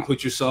back and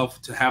put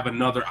yourself to have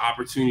another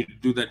opportunity to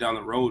do that down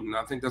the road. And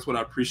I think that's what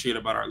I appreciate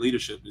about our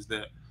leadership is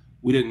that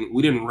we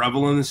didn't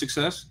revel in the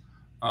success.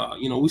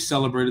 We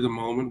celebrated the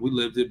moment, we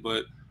lived it,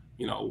 but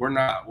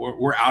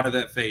we're out of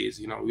that phase.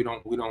 We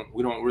don't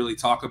really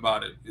talk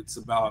about it. It's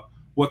about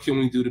what can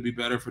we do to be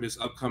better for this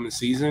upcoming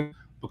season,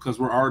 because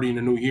we're already in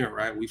a new year,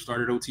 right? We've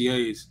started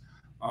OTAs.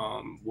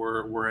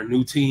 We're a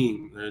new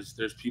team.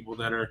 There's people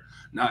that are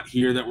not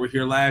here that were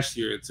here last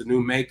year. It's a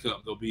new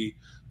makeup. There'll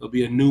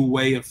be a new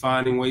way of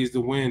finding ways to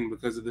win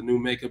because of the new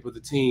makeup of the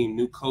team,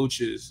 new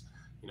coaches,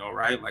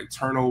 right? Like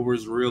turnover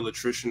is real,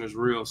 attrition is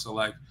real. So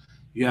like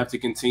you have to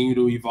continue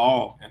to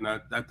evolve. And I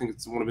think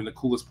it's one of the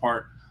coolest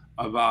part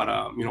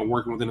about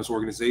working within this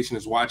organization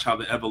is watch how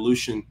the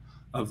evolution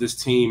of this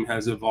team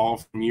has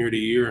evolved from year to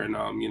year. And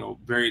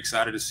very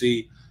excited to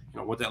see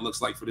what that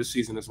looks like for this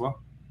season as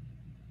well.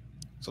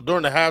 So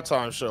during the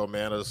halftime show,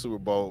 man, of the Super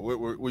Bowl,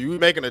 were you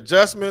making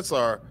adjustments,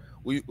 or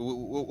where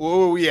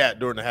were we at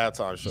during the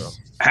halftime show?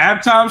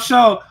 Halftime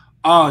show?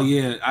 Oh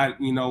yeah,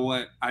 you know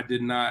what? I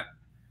did not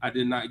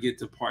get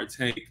to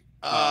partake.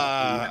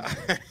 I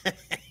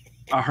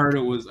heard it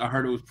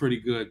was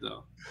pretty good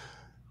though.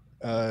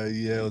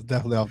 Yeah, it was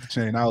definitely off the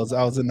chain. I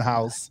was in the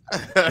house.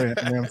 I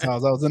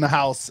was in the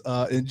house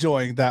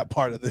enjoying that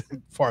part of the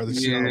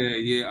show.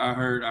 Yeah. I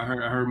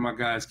heard my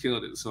guys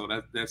killed it. So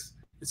that's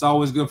it's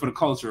always good for the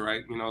culture,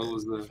 right?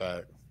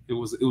 It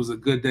was a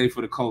good day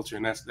for the culture,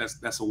 and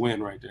that's a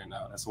win right there.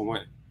 Now that's a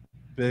win.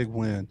 Big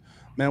win,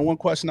 man. One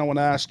question I want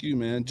to ask you,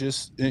 man,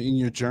 just in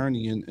your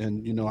journey,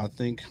 and I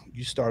think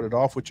you started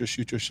off with your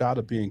shoot your shot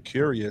of being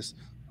curious.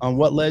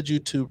 What led you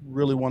to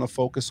really want to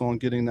focus on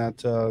getting your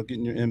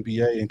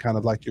MBA and kind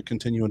of like your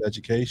continuing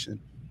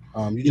education?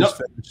 You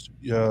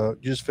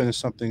just finished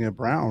something at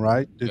Brown,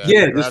 right?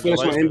 Just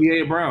finished my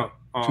MBA at Brown.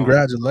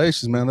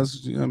 Congratulations, man.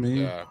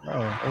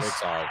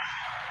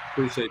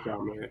 Appreciate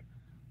y'all, man.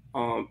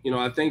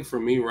 I think for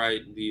me,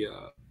 right,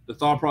 the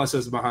thought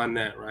process behind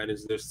that, right,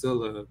 is there's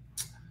still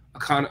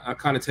a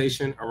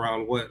connotation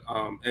around what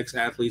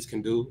ex-athletes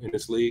can do in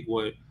this league,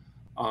 what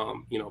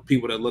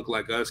people that look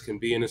like us can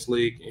be in this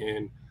league,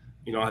 and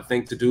I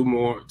think to do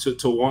more,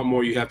 to want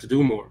more, you have to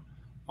do more,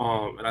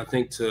 and I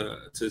think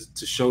to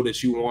show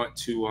that you want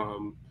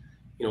to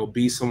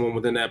be someone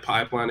within that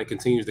pipeline that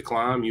continues to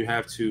climb, you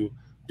have to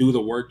do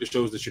the work that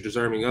shows that you're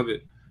deserving of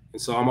it.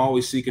 And so I'm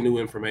always seeking new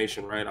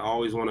information, right? I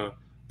always want to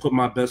put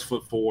my best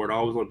foot forward. I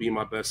always want to be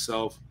my best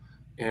self.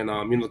 And,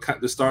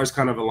 the stars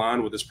kind of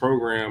aligned with this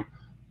program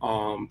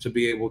to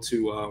be able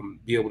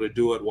to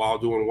do it while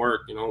doing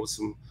work, with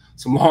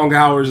some long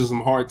hours and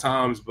some hard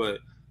times. But,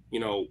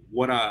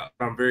 what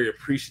I'm very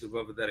appreciative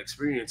of that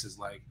experience is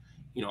like,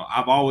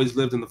 I've always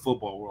lived in the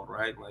football world,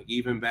 right? Like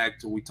even back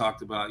to we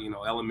talked about,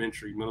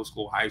 elementary, middle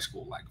school, high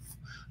school, like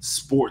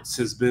sports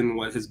has been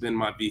what has been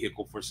my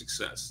vehicle for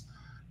success.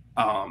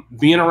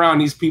 being around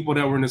these people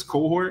that were in this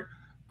cohort,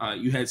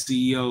 you had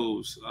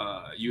CEOs,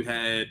 you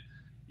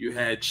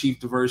had chief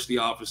diversity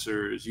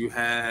officers, you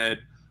had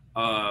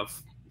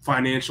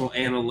financial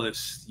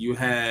analysts, you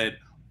had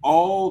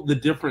all the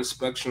different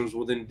spectrums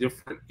within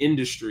different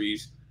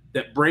industries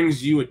that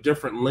brings you a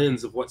different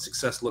lens of what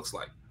success looks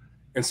like.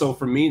 And so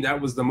for me, that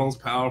was the most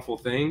powerful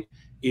thing,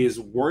 is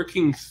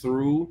working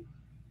through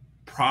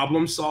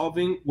problem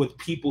solving with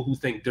people who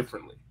think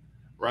differently,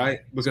 right?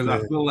 Because I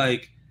feel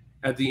like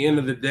at the end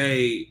of the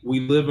day,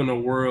 we live in a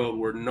world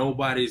where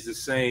nobody's the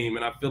same.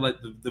 And I feel like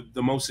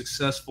the most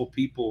successful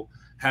people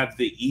have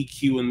the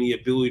EQ and the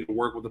ability to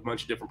work with a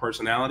bunch of different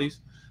personalities.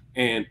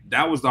 And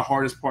that was the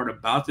hardest part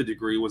about the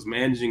degree, was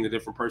managing the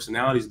different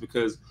personalities,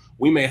 because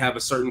we may have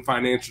a certain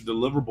financial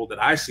deliverable that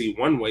I see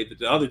one way that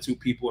the other two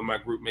people in my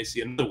group may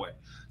see another way.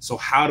 So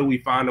how do we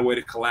find a way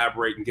to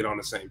collaborate and get on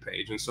the same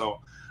page? And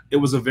so it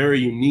was a very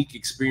unique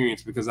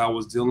experience, because I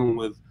was dealing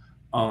with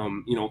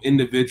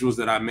individuals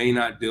that I may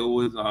not deal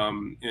with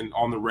on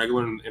the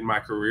regular in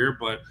my career,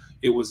 but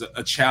it was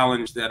a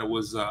challenge that it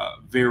was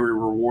very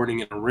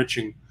rewarding and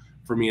enriching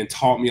for me, and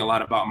taught me a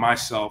lot about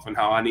myself and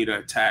how I need to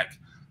attack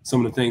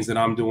some of the things that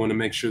I'm doing to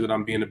make sure that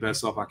I'm being the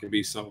best self I can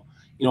be. So,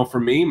 for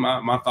me,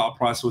 my thought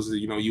process was that,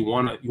 you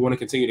want to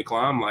continue to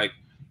climb. Like,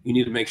 you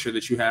need to make sure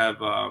that you have,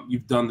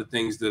 you've done the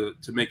things to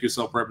make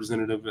yourself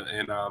representative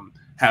and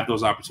have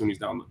those opportunities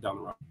down the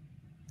road.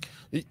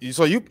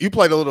 So you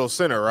played a little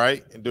center,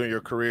 right, during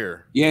your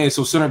career? Yeah,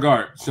 so center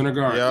guard.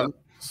 Yeah.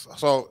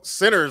 So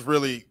center is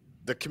really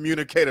the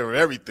communicator of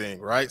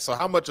everything, right? So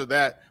how much of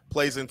that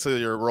plays into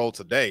your role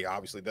today?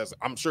 Obviously,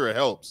 I'm sure it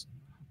helps.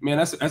 Man,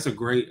 that's a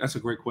great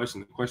question.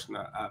 The question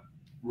I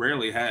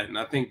rarely had, and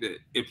I think that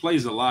it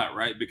plays a lot,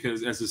 right?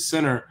 Because as a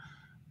center,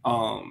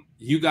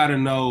 you got to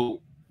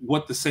know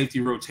what the safety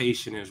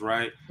rotation is,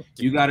 right?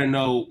 You got to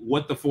know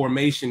what the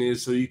formation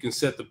is, so you can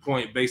set the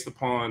point based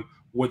upon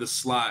where the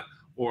slot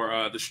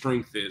or the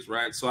strength is,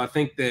 right? So I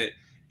think that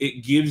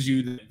it gives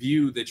you the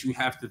view that you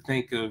have to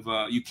think of.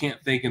 You can't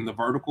think in the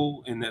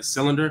vertical in that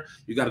cylinder.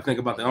 You got to think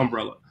about the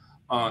umbrella.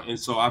 And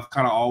so I've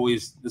kind of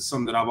always, it's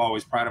something that I've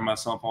always prided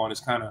myself on, is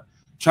kind of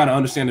trying to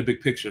understand the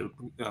big picture,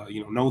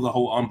 know the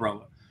whole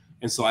umbrella.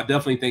 And so I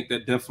definitely think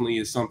that definitely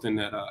is something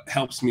that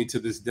helps me to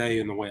this day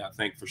in the way I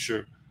think, for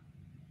sure.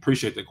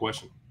 Appreciate that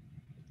question.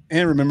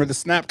 And remember the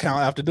snap count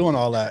after doing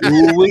all that.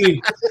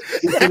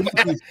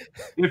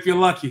 If you're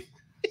lucky.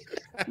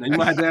 Now you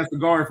might have to ask the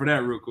guard for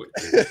that real quick.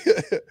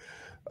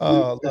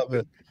 Love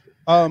it.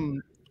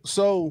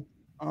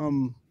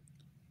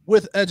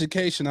 With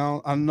education,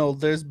 I know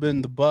there's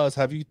been the buzz.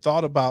 Have you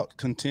thought about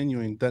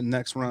continuing that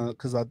next round?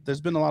 Because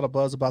there's been a lot of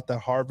buzz about that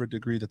Harvard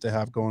degree that they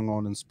have going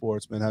on in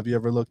sports, man. Have you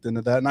ever looked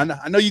into that? And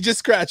I know you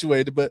just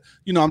graduated, but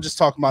I'm just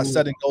talking about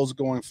setting goals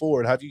going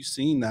forward. Have you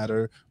seen that,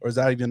 or is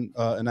that even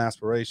an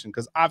aspiration?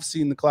 Because I've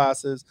seen the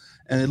classes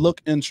and it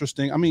looked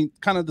interesting. I mean,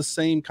 kind of the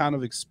same kind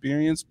of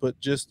experience, but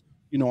just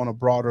on a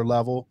broader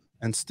level,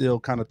 and still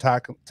kind of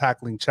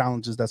tackling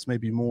challenges that's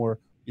maybe more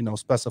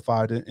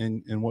specified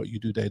in what you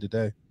do day to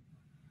day.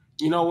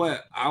 You know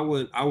what? I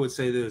would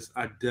say this.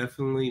 I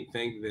definitely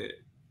think that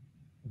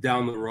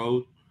down the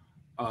road,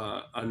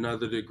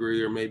 another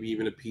degree or maybe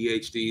even a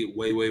PhD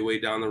way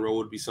down the road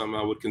would be something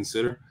I would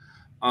consider.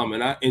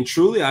 And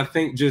truly, I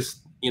think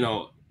just,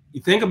 you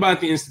think about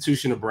the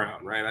institution of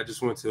Brown, right? I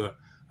just went to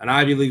an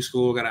Ivy League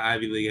school, got an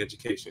Ivy League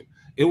education.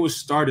 It was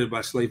started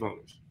by slave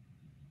owners.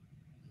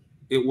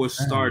 It was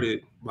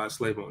started by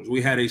slave owners.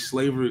 We had a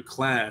slavery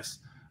class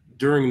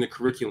during the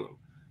curriculum.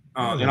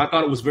 And I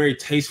thought it was very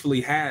tastefully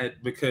had,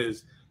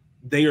 because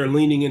they are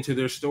leaning into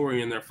their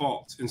story and their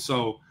faults. And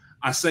so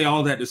I say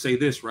all that to say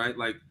this, right?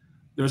 Like,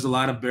 there's a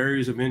lot of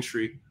barriers of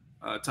entry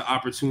to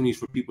opportunities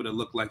for people that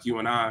look like you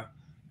and I.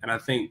 And I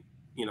think,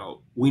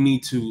 we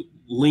need to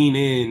lean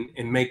in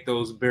and make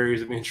those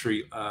barriers of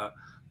entry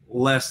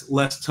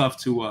less tough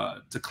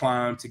to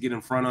climb, to get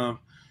in front of.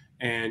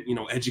 And,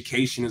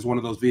 education is one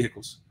of those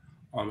vehicles.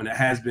 And it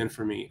has been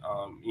for me,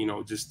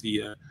 just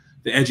the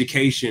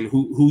education,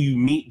 who you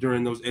meet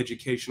during those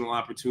educational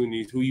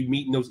opportunities, who you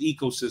meet in those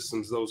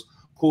ecosystems, those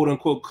quote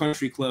unquote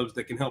country clubs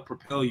that can help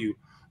propel you.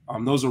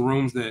 Those are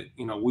rooms that,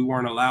 we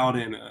weren't allowed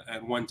in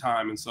at one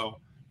time. And so,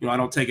 I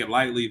don't take it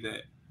lightly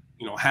that,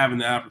 having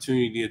the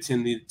opportunity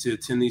to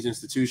attend these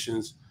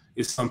institutions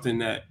is something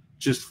that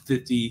just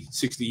 50,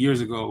 60 years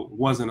ago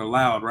wasn't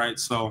allowed. Right.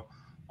 So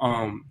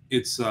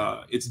it's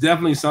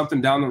definitely something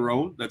down the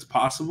road that's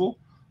possible.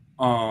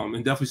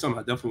 And definitely something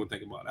I definitely would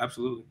think about.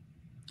 Absolutely.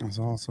 That's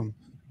awesome.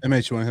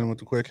 MH, you want to hit him with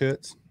the quick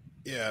hits?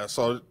 Yeah.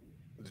 So,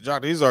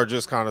 Jacq, these are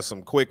just kind of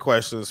some quick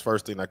questions.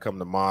 First thing that come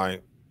to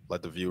mind,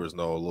 let the viewers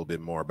know a little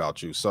bit more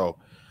about you. So,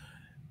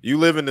 you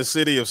live in the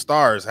city of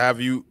stars. Have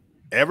you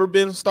ever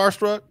been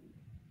starstruck?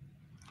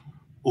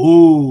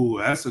 Ooh,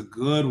 that's a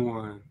good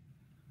one.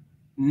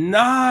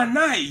 Nah,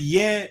 not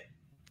yet.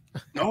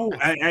 No,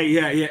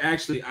 yeah.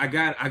 Actually, I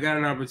got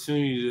an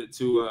opportunity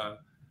to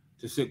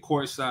sit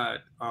courtside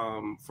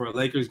for a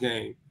Lakers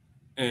game,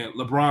 and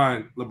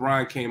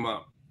LeBron came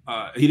up.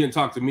 He didn't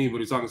talk to me, but he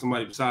was talking to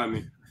somebody beside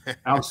me.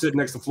 I was sitting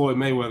next to Floyd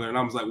Mayweather, and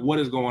I was like, what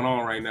is going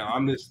on right now?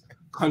 I'm this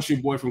country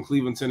boy from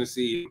Cleveland,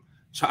 Tennessee,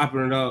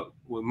 chopping it up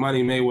with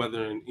Money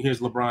Mayweather, and here's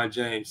LeBron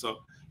James. So,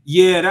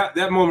 yeah,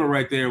 that moment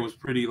right there was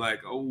pretty like,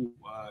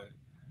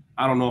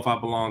 I don't know if I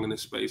belong in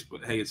this space,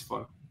 but hey, it's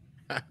fun.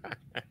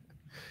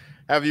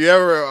 Have you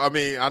ever, I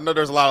mean, I know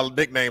there's a lot of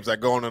nicknames that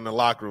go on in the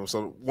locker room,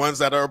 so ones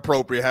that are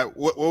appropriate.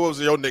 What was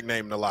your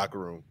nickname in the locker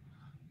room?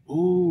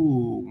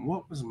 Ooh,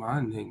 what was my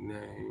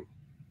nickname?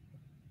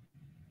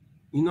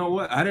 You know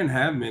what? I didn't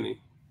have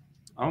many.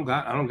 I don't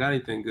got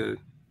anything good.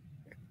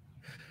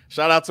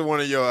 Shout out to one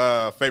of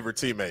your favorite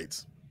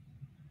teammates.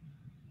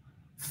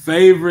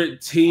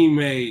 Favorite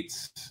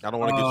teammates. I don't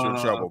want to get you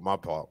in trouble. My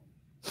fault.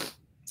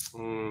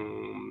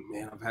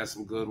 Man, I've had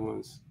some good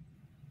ones.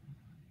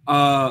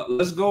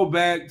 Let's go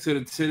back to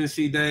the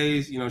Tennessee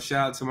days. You know,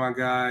 shout out to my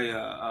guy,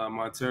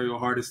 Montario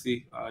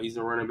Hardesty. He's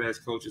the running backs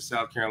coach at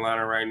South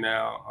Carolina right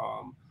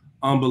now.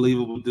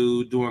 Unbelievable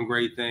dude, doing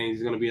great things.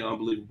 He's going to be an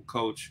unbelievable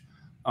coach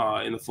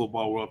in the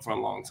football world for a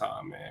long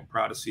time, man.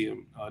 Proud to see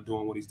him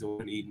doing what he's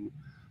doing, eating,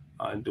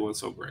 and doing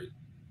so great.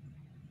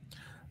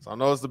 So I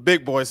know it's the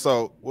big boy.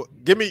 So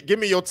give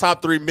me your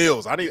top 3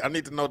 meals. I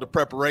need to know the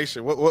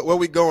preparation. What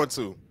we going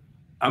to?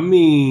 I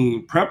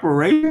mean,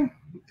 preparation.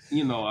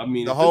 You know, I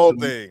mean, the whole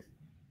thing.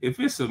 If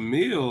it's a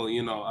meal,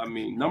 you know, I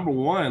mean, number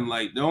one,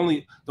 like the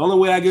only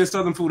way I get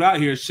Southern food out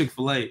here is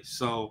Chick-fil-A.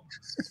 So,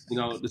 you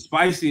know, the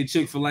spicy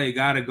Chick-fil-A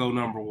got to go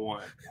number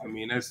one. I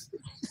mean, that's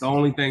the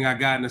only thing I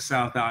got in the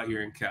South out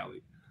here in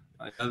Cali.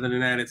 Other than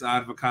that, it's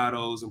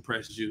avocados and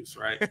pressed juice,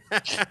 right?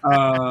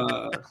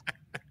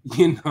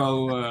 You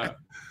know,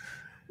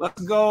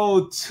 let's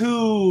go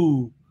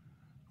to.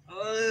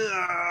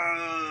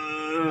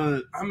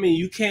 I mean,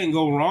 you can't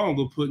go wrong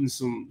with putting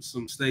some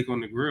steak on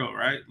the grill,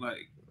 right?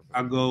 Like,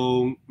 I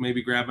go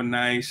maybe grab a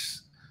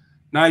nice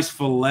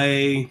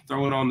fillet,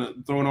 throw it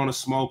on a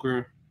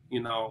smoker.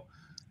 You know,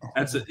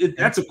 that's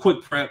a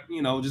quick prep.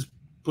 You know, just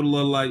put a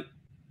little like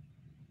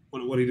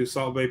what do you do?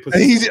 Salt Bay. Are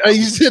you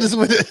hit us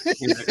with it?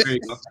 Yeah, there you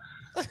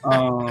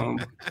go.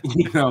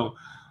 You know,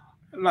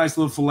 a nice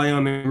little fillet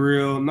on the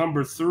grill.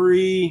 Number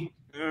 3,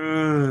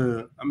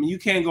 I mean, you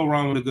can't go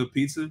wrong with a good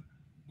pizza.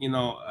 You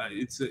know,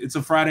 it's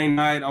a Friday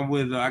night. I'm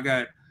with I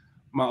got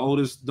my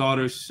oldest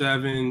daughter's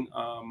 7,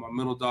 my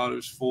middle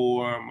daughter's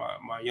 4,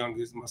 my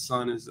youngest, my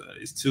son is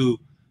 2.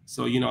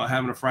 So, you know,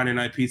 having a Friday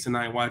night pizza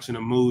night, watching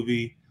a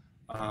movie,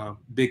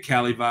 big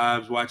Cali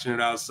vibes, watching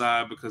it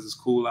outside because it's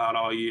cool out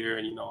all year.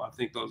 And, you know, I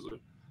think those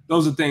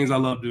are things I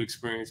love to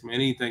experience, man.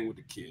 Anything with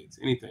the kids.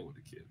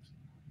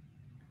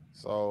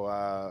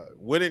 So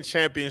winning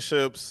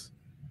championships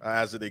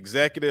as an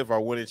executive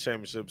or winning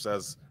championships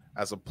as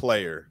a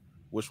player,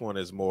 which one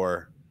is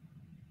more,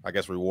 I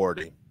guess,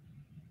 rewarding?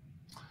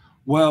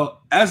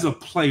 Well, as a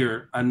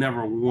player, I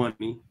never won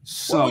any.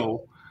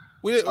 So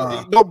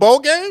no bowl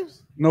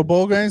games? No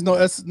bowl games? No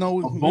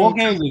bowl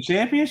games and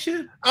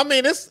championship? I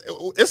mean, it's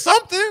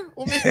something.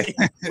 I mean,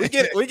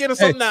 we get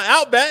something now,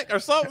 Outback or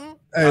something.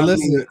 Hey,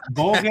 listen,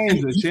 bowl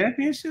games and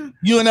championship?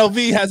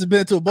 UNLV hasn't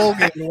been to a bowl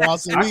game in a while,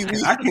 so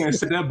I can't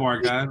set that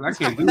bar, guys. I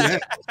can't do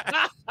that.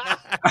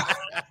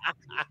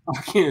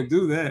 I can't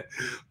do that.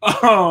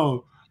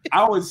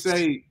 I would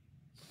say,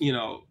 you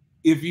know,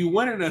 if you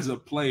win it as a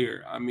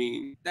player, I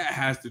mean, that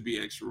has to be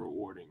extra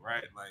rewarding,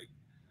 right? Like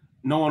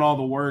knowing all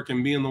the work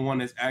and being the one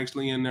that's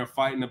actually in there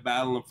fighting the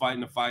battle and fighting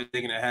the fight,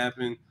 making it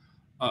happen.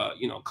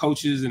 You know,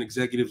 coaches and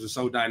executives are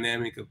so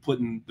dynamic of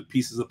putting the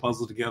pieces of the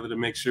puzzle together to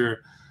make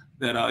sure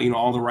that, you know,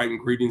 all the right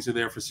ingredients are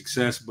there for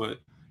success. But,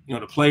 you know,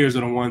 the players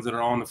are the ones that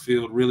are on the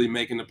field really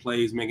making the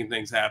plays, making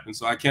things happen.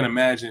 So I can't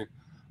imagine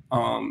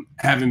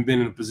having been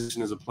in a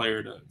position as a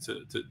player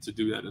to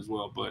do that as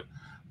well. But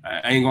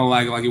I ain't gonna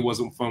lie, like it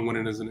wasn't fun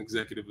winning as an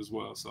executive as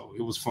well. So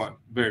it was fun,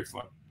 very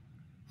fun.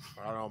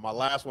 I don't know. My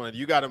last one.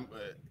 You got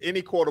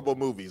any quotable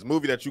movie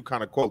that you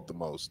kind of quote the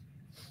most?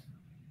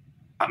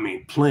 I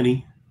mean,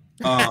 plenty,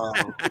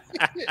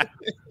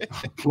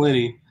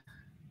 plenty.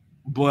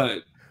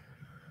 But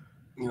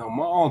you know,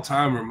 my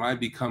all-timer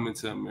might be Coming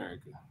to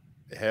America.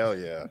 Hell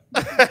yeah!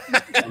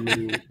 I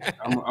mean,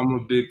 I'm a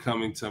big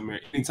Coming to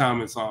America.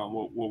 Anytime it's on,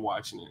 we're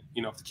watching it.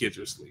 You know, if the kids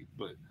are asleep,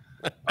 but.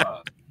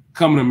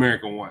 Coming to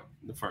America won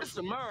the first. It's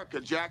America,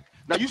 Jacq.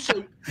 Now you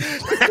should.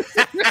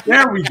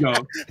 There we go.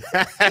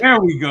 There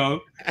we go.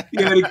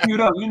 You had it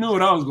queued up. You knew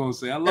what I was going to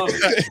say. I love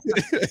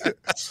it.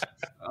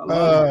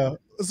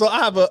 So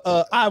I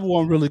have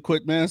one really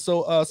quick, man.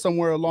 So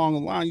somewhere along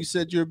the line, you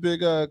said you're a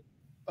big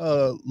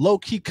low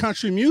key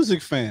country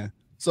music fan.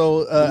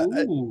 So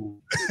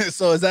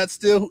so is that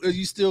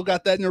you still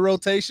got that in the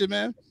rotation,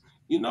 man?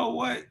 You know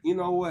what?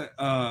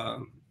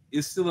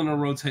 It's still in a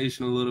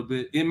rotation a little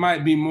bit. It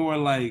might be more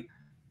like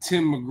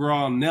Tim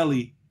McGraw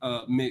Nelly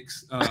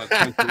mix.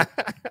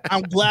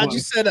 I'm glad you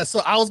said that.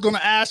 So I was going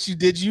to ask you,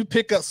 did you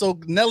pick up? So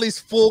Nelly's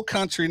full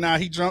country now.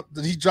 He dropped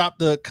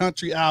the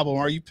country album.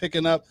 Are you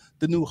picking up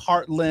the new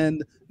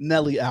Heartland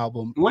Nelly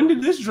album? When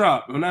did this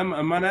drop? Am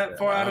I that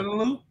far out of the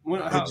loop?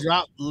 It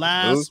dropped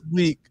last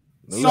week.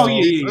 So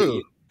yeah.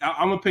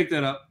 I'm gonna pick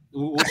that up.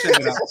 We'll check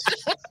it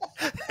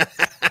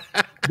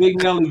out. big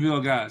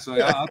Nellyville guy. So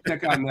I'll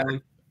check out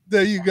Nelly.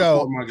 There you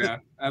go. Oh my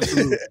God,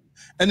 absolutely.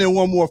 And then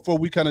one more before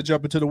we kind of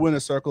jump into the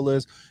winner's circle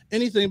is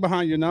anything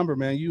behind your number,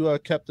 man. You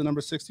kept the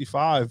number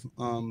 65.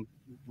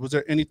 Was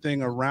there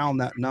anything around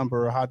that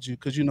number, or how'd you?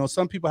 Because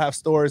some people have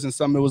stories, and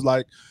some it was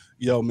like,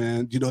 yo,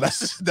 man,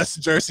 that's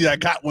the jersey I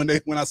got when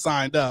I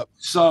signed up.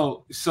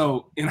 So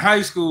in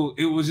high school,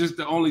 it was just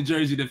the only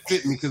jersey that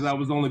fit me because I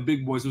was the only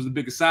big boy. So it was the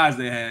biggest size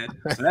they had.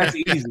 So that's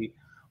easy.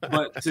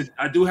 But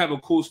I do have a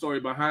cool story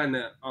behind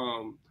that.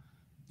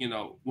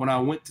 When I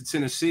went to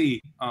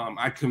Tennessee, I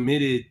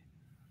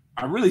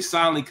really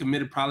silently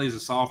committed probably as a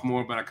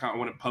sophomore, but I kind of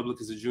went public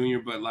as a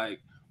junior. But like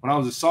when I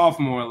was a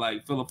sophomore,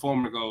 like Philip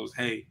Fulmer goes,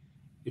 hey,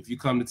 if you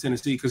come to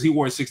Tennessee, because he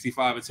wore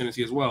 65 at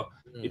Tennessee as well.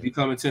 If you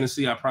come to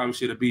Tennessee, I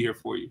promise you to be here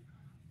for you.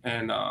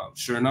 And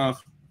sure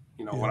enough,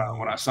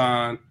 when I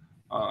signed,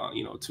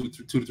 2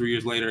 to 3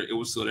 years later, it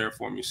was still there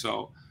for me.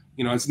 So,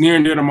 it's near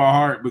and dear to my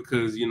heart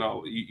because,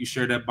 you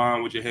share that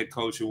bond with your head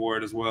coach who wore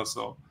it as well.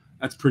 So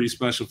that's pretty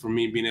special for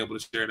me being able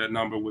to share that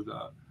number with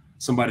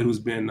somebody who's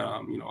been,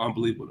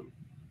 unbelievable to me.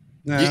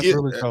 Yeah,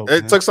 really dope,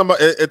 it took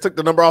somebody. It took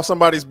the number off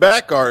somebody's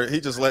back, or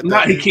he just let. No,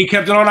 he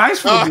kept it on ice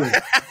for the boy.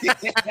 He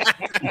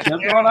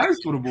kept it on ice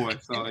for the boy.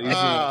 So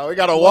we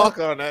got to walk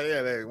on that.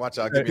 Yeah, watch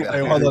out. Give me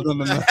that. Hold on,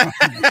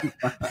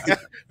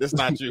 That's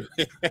not you.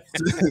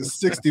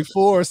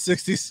 64,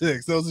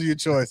 66. Those are your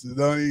choices.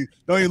 Don't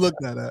even look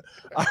at that.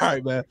 All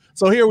right, man.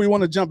 So here we want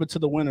to jump into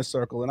the winner's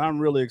circle, and I'm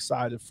really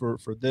excited for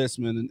this,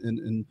 man,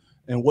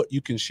 and what you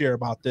can share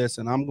about this.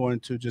 And I'm going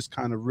to just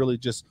kind of really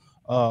just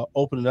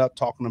open it up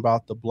talking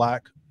about the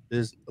Black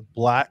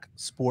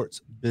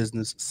Sports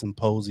Business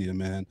Symposium,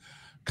 man.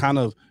 Kind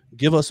of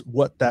give us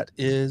what that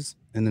is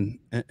and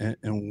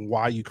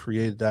why you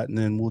created that, and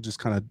then we'll just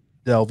kind of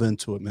delve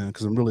into it, man,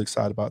 because I'm really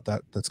excited about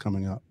that's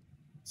coming up.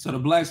 So the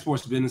Black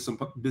Sports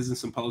Business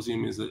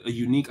Symposium is a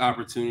unique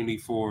opportunity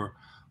for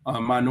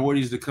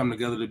minorities to come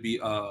together to be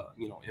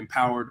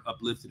empowered,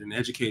 uplifted, and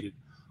educated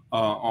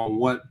on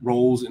what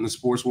roles in the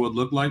sports world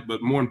look like,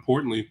 but more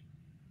importantly,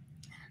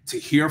 to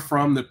hear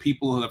from the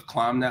people who have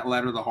climbed that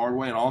ladder the hard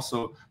way, and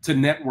also to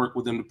network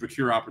with them to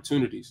procure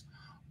opportunities.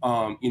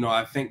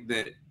 I think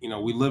that,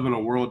 we live in a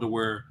world to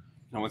where,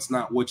 it's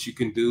not what you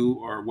can do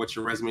or what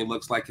your resume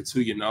looks like, it's who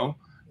you know.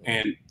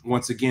 And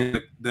once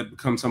again, that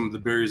becomes some of the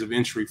barriers of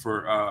entry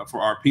for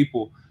our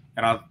people.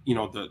 And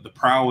the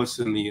prowess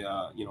and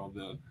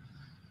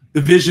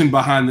the vision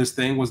behind this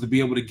thing was to be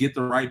able to get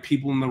the right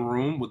people in the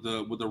room with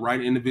the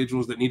right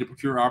individuals that need to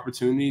procure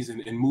opportunities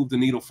and move the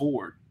needle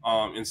forward.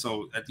 And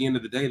so at the end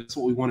of the day, that's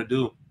what we want to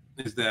do,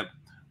 is that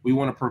we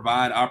want to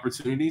provide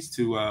opportunities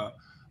to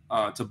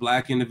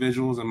Black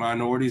individuals and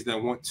minorities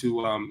that want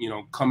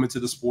to, come into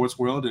the sports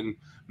world and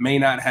may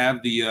not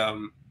have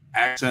the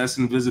access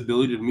and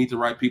visibility to meet the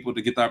right people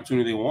to get the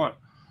opportunity they want.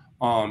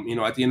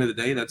 At the end of the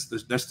day, that's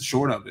the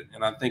short of it.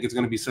 And I think it's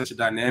going to be such a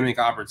dynamic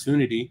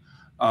opportunity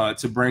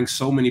to bring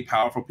so many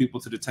powerful people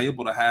to the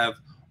table, to have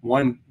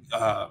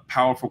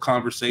powerful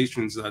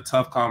conversations,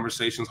 tough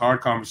conversations,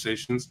 hard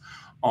conversations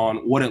on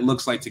what it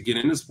looks like to get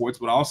into sports,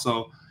 but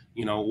also,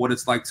 what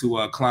it's like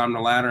to climb the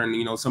ladder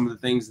and, some of the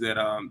things that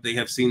they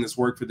have seen that's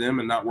worked for them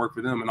and not work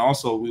for them. And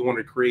also we want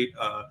to create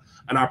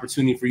an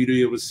opportunity for you to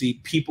be able to see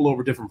people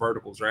over different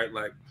verticals, right?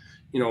 Like,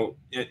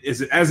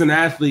 as an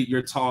athlete,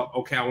 you're taught,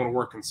 okay, I want to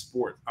work in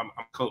sport. I'm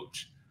a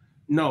coach.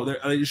 No,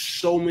 there's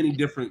so many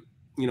different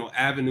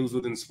avenues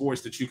within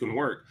sports that you can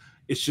work.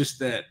 It's just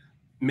that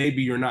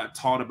maybe you're not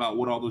taught about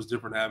what all those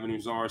different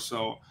avenues are.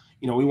 So,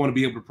 we want to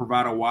be able to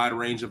provide a wide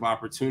range of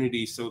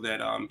opportunities so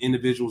that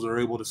individuals are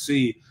able to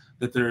see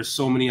that there are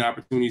so many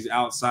opportunities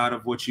outside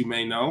of what you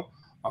may know.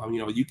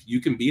 You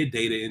can be a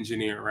data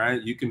engineer,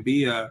 right? You can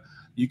be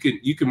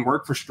you can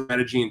work for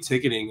strategy and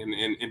ticketing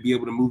and be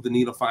able to move the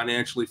needle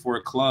financially for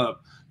a club.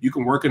 You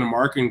can work in a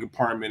marketing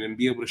department and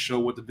be able to show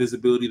what the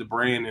visibility of the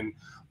brand and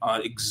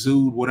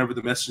exude whatever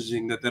the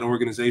messaging that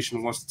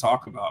organization wants to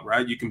talk about,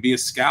 right? You can be a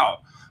scout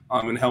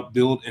and help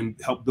build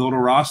a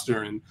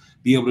roster and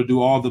be able to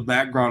do all the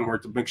background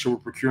work to make sure we're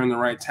procuring the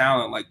right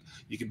talent. Like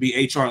you could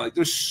be HR. Like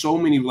there's so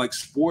many, like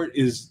sport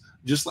is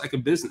just like a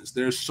business.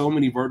 There's so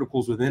many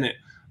verticals within it.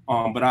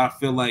 But I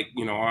feel like,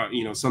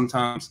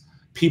 sometimes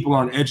people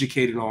aren't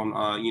educated on,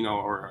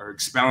 or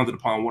expounded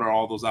upon what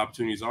all those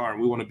opportunities are.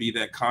 And we want to be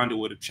that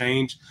conduit of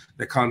change,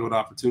 that conduit of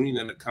opportunity,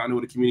 and that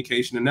conduit of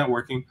communication and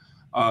networking.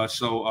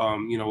 So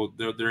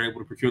they're able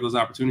to procure those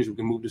opportunities. We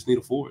can move this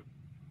needle forward.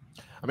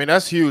 I mean,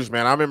 that's huge,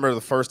 man. I remember the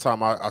first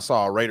time I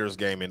saw a Raiders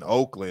game in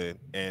Oakland,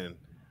 and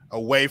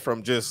away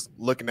from just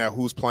looking at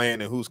who's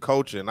playing and who's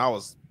coaching,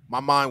 my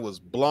mind was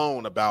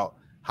blown about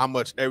how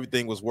much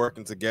everything was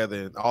working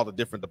together and all the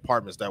different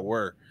departments that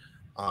were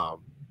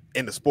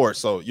in the sport.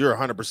 So you're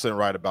 100%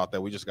 right about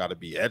that. We just got to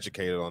be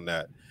educated on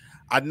that.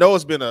 I know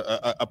it's been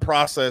a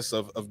process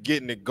of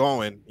getting it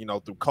going,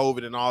 through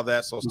COVID and all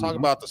that. So let's talk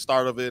about the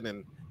start of it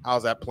and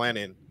how's that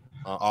planning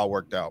all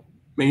worked out.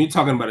 Man, you're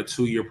talking about a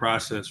 2-year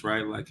process,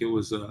 right? Like it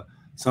was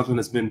something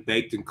that's been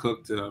baked and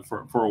cooked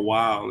for a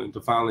while, and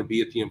to finally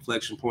be at the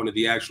inflection point of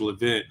the actual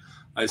event,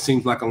 it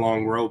seems like a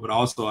long road. But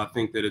also, I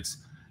think that it's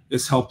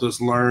it's helped us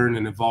learn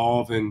and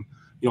evolve and,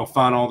 you know,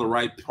 find all the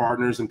right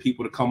partners and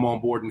people to come on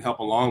board and help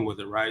along with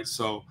it, right?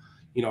 So,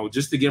 you know,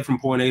 just to get from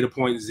point A to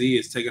point Z,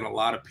 it's taken a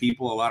lot of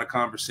people, a lot of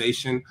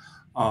conversation,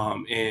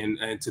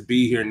 and to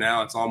be here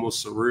now, it's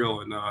almost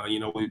surreal. And, you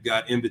know, we've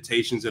got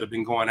invitations that have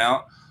been going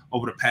out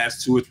over the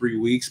past 2 or 3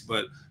 weeks,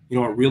 but, you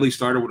know, it really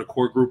started with a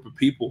core group of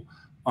people.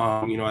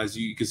 You know, as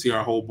you can see,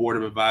 our whole board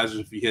of advisors,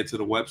 if you head to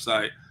the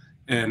website.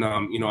 And,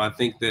 you know, I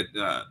think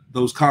that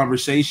those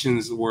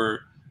conversations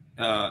were,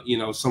 you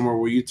know, somewhere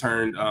where you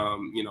turned,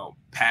 you know,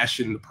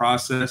 passion to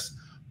process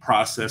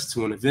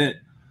to an event.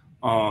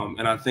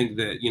 And I think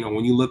that, you know,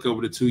 when you look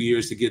over the 2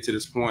 years to get to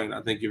this point,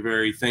 I think you're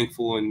very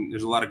thankful, and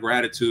there's a lot of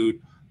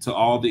gratitude to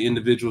all the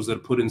individuals that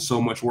have put in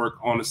so much work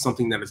on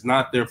something that is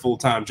not their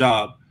full-time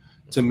job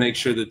to make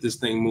sure that this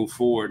thing moves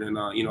forward. And,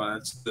 you know,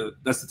 that's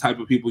the type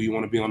of people you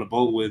want to be on the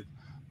boat with,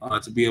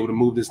 to be able to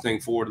move this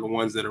thing forward, the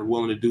ones that are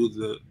willing to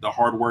do the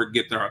hard work,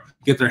 get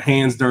their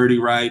hands dirty,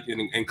 right,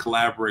 and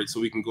collaborate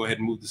so we can go ahead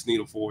and move this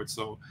needle forward.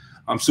 So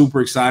I'm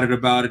super excited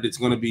about it. It's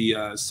going to be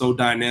so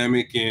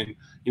dynamic, and,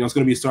 you know, it's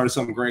going to be a start of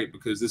something great,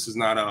 because this is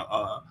not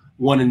a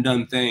one and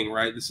done thing,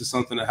 right? This is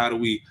something that how do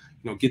we,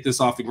 you know, get this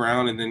off the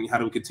ground, and then how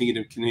do we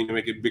continue to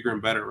make it bigger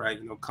and better,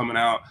 right? You know, coming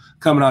out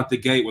the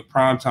gate with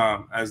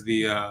Primetime as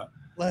the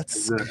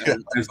as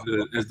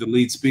the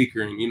lead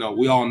speaker, and, you know,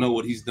 we all know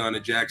what he's done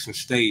at Jackson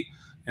State,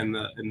 and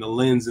the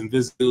lens and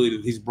visibility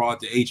that he's brought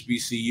to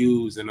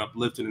HBCUs and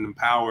uplifted and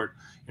empowered,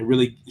 and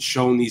really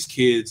shown these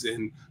kids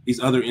and these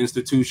other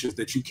institutions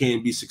that you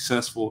can be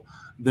successful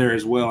there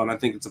as well. And I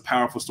think it's a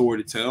powerful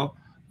story to tell.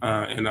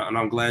 And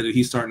I'm glad that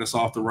he's starting us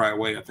off the right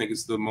way. I think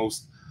it's the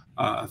most,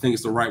 I think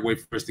it's the right way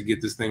for us to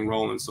get this thing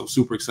rolling. So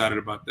super excited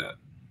about that.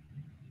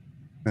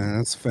 Man,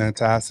 that's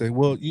fantastic.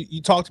 Well,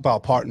 you talked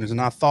about partners, and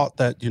I thought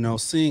that, you know,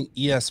 seeing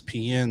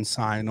ESPN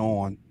sign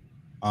on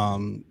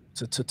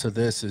to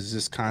this is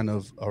just kind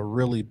of a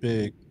really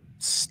big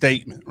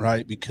statement,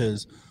 right?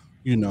 Because,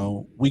 you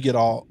know, we get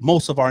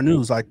most of our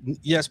news, like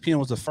ESPN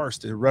was the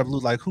first to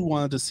revolute, like who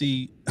wanted to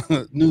see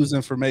news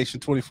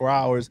information 24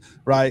 hours,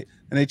 right?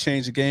 And they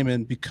changed the game.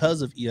 And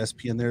because of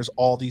ESPN, there's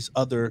all these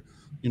other,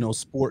 you know,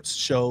 sports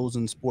shows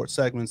and sports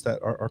segments that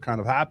are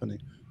kind of happening.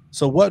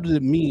 So what did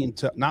it mean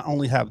to not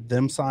only have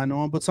them sign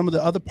on, but some of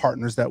the other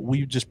partners that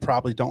we just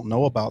probably don't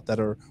know about that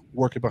are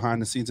working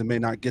behind the scenes and may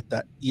not get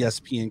that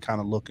ESPN kind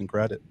of look and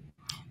credit?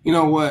 You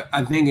know what?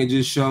 I think it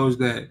just shows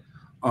that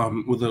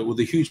with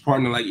a huge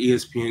partner like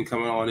ESPN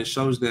coming on, it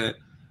shows that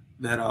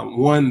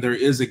one, there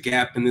is a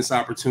gap in this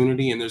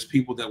opportunity, and there's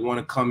people that want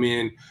to come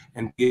in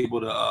and be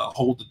able to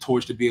hold the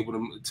torch, to be able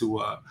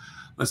to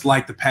let's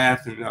light the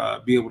path and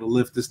be able to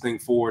lift this thing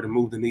forward and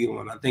move the needle.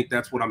 And I think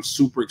that's what I'm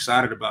super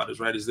excited about,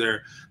 is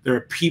there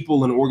are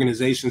people and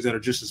organizations that are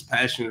just as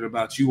passionate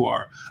about you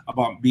are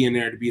about being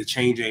there to be a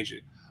change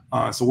agent.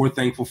 So we're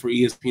thankful for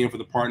ESPN for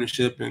the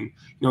partnership, and,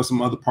 you know,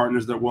 some other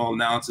partners that we'll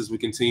announce as we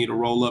continue to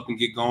roll up and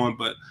get going.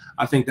 But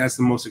I think that's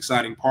the most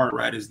exciting part,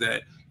 right? Is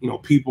that, you know,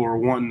 people are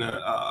wanting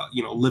to,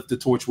 you know, lift the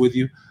torch with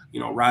you. You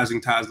know,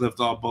 rising tides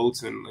lift all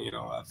boats, and, you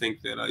know, I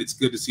think that it's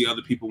good to see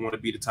other people want to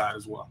be the tide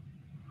as well.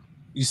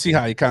 You see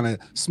how he kind of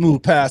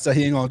smooth past that.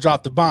 He ain't gonna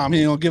drop the bomb.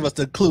 He ain't gonna give us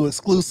the clue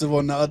exclusive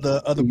on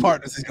the other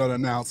partners he's gonna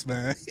announce,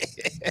 man.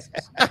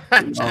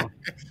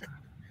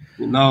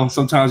 You know,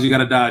 sometimes you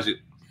gotta dodge it.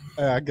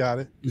 Yeah, I got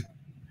it.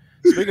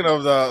 Speaking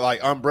of the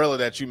like umbrella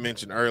that you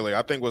mentioned earlier,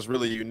 I think what's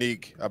really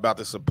unique about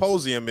the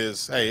symposium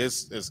is, hey,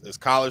 it's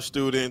college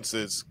students,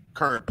 it's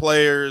current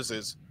players,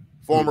 it's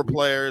former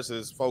players,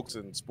 it's folks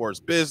in sports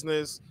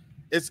business.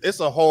 It's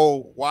a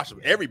whole wash of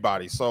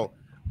everybody. So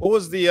what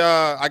was the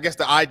I guess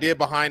the idea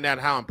behind that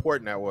and how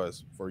important that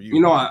was for you? You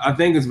know, I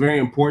think it's very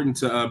important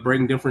to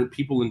bring different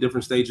people in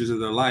different stages of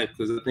their life,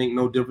 because I think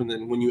no different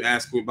than when you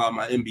ask me about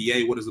my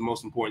MBA, what is the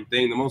most important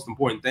thing? The most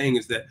important thing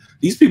is that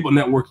these people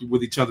network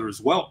with each other as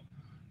well.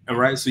 All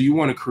right. So you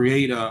want to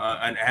create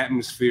an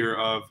atmosphere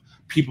of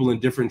people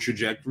in different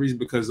trajectories,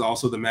 because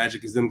also the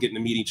magic is them getting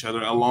to meet each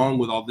other, along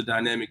with all the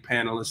dynamic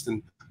panelists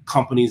and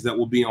companies that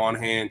will be on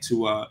hand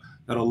to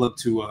that'll look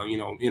to you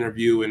know,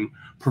 interview and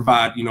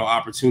provide, you know,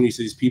 opportunities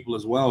to these people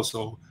as well.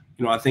 So,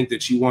 you know, I think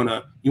that you want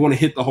to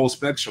hit the whole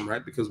spectrum,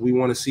 right? Because we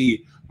want to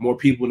see more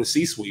people in the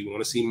C-suite. We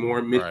want to see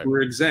more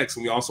mid-career execs,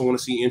 and we also want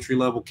to see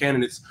entry-level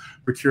candidates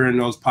procuring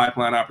those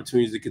pipeline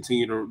opportunities to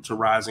continue to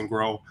rise and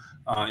grow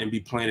and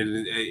be planted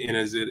in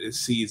as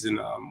seeds and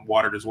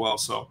watered as well.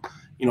 So,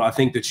 you know, I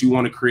think that you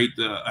want to create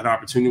an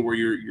opportunity where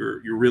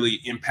you're really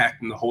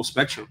impacting the whole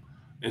spectrum.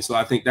 And so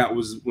I think that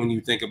was when you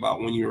think about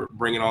when you're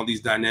bringing all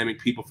these dynamic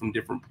people from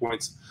different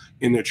points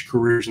in their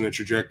careers and their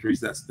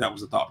trajectories, that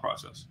was the thought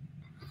process.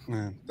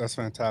 Man, that's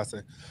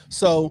fantastic.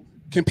 So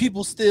can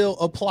people still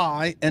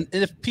apply? And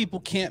if people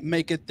can't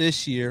make it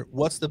this year,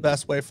 what's the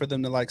best way for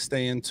them to like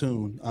stay in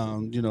tune?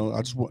 You know,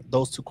 I just want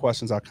those two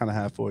questions I kind of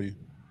have for you.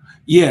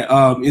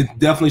 Yeah, it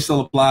definitely still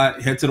apply.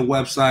 Head to the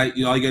website.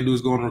 You know, all you gotta do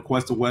is go and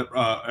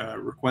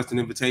request an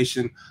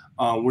invitation.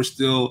 We're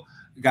still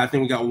I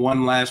think we got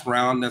one last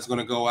round that's going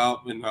to go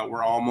out, and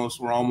we're almost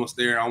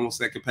there,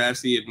 almost at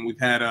capacity. And we've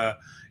had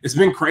it's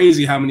been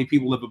crazy how many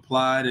people have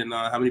applied and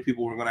how many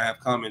people we're going to have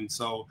coming.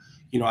 So,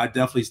 I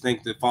definitely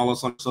think that follow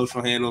us on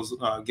social handles,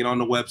 get on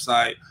the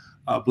website,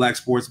 Black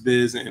Sports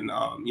Biz, and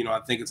I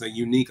think it's a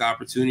unique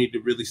opportunity to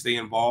really stay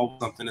involved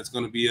with something that's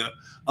going to be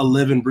a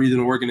living, breathing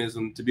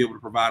organism to be able to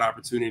provide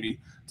opportunity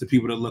to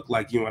people that look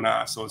like you and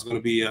I. So it's going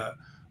to be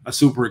I'm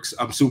super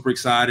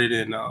excited,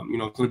 and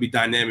it's going to be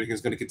dynamic.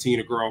 It's going to continue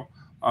to grow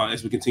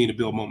as we continue to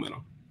build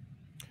momentum.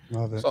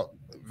 Love it. So,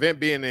 event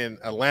being in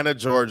Atlanta,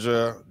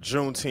 Georgia,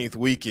 Juneteenth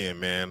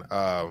weekend, man.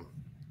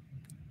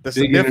 The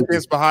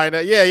significance behind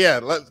that, yeah.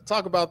 Let's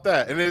talk about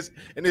that. And is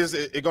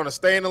it going to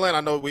stay in Atlanta?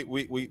 I know we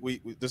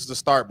this is the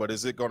start, but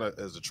is it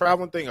as a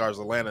traveling thing, or is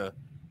Atlanta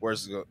where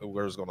it's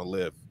going to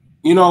live?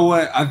 You know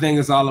what? I think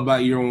it's all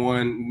about year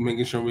one,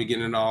 making sure we're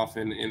getting it off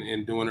and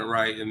doing it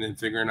right, and then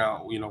figuring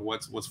out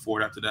what's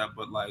forward after that.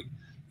 But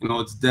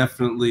it's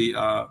definitely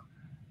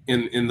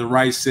in the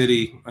right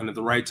city and at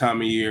the right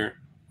time of year,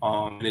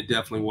 and it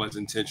definitely was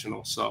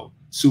intentional. So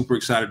super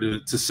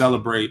excited to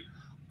celebrate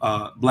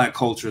Black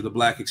culture, the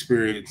Black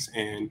experience,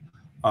 and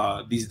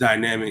these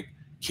dynamic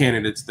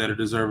candidates that are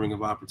deserving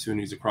of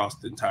opportunities across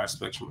the entire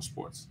spectrum of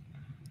sports.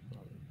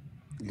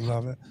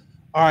 Love it.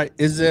 All right,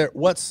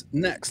 what's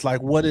next?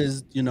 Like, what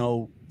is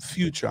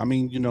future? I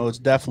mean, it's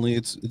definitely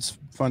it's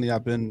funny.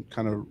 I've been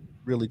kind of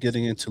really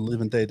getting into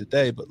living day to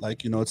day, but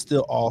it's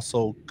still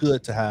also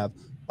good to have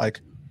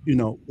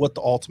what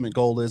the ultimate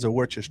goal is or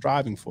what you're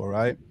striving for,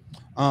 right?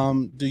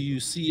 Do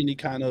you see any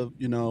kind of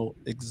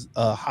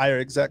higher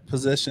exec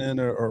position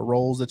or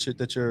roles that you'd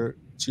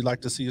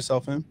like to see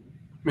yourself in?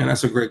 Man,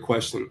 that's a great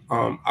question.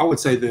 I would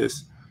say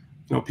this.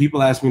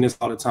 People ask me this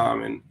all the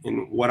time,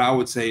 and what I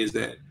would say is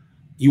that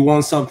you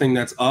want something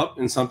that's up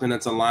and something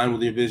that's aligned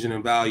with your vision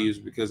and values,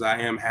 because I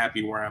am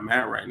happy where I'm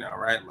at right now,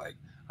 right? Like,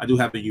 I do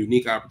have a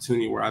unique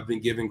opportunity where I've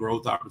been given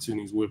growth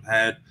opportunities. We've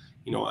had,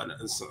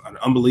 an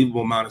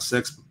unbelievable amount of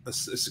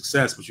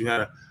success, but you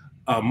had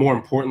more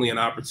importantly, an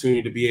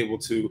opportunity to be able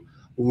to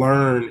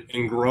learn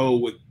and grow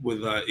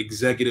with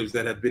executives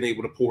that have been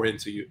able to pour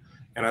into you.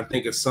 And I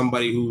think as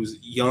somebody who's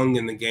young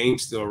in the game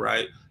still,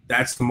 right,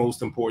 that's the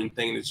most important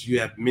thing, that you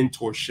have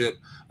mentorship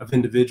of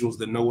individuals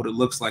that know what it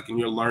looks like, and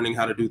you're learning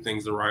how to do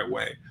things the right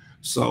way.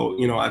 So,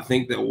 I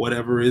think that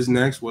whatever is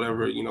next,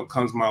 whatever,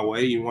 comes my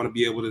way, you want to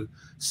be able to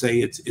say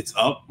it's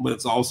up, but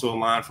it's also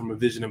aligned from a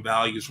vision and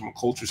values, from a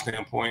culture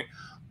standpoint,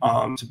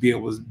 to be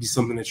able to be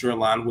something that you're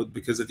aligned with,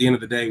 because at the end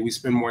of the day, we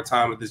spend more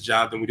time at this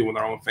job than we do with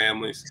our own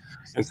families.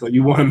 And so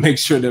you want to make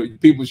sure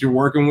that people you're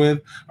working with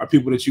are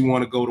people that you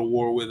want to go to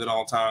war with at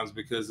all times,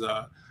 because,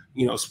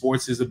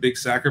 sports is a big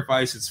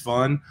sacrifice. It's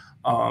fun.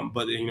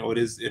 But it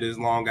is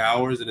long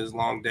hours, it is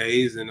long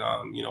days, and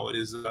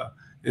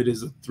it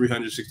is a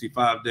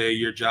 365-day a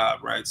year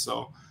job, right?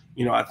 So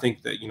I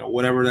think that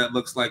whatever that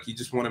looks like, you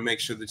just want to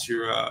make sure that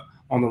you're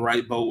on the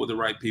right boat with the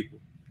right people.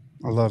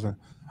 I love it.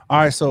 All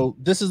right, so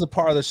this is a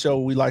part of the show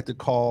we like to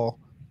call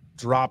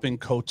dropping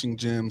coaching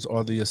gems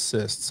or the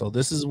assist. So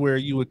this is where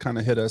you would kind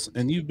of hit us,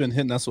 and you've been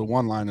hitting us with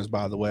one-liners,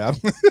 by the way,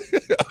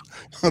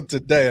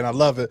 today, and I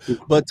love it.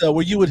 But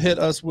where you would hit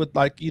us with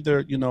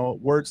either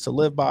words to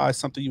live by,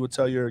 something you would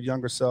tell your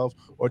younger self,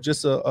 or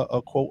just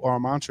a quote or a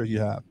mantra you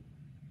have.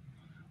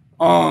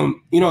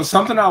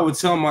 Something I would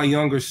tell my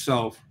younger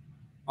self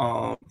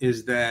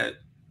is that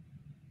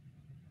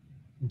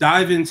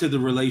dive into the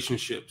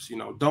relationships.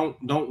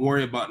 Don't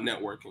worry about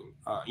networking.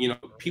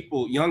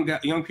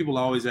 Young people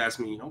always ask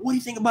me, what do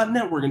you think about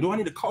networking? Do I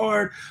need a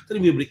card? Do I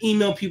need to be able to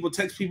email people,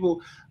 text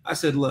people? I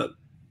said, look,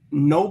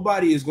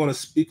 nobody is going to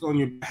speak on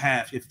your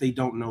behalf if they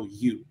don't know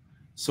you.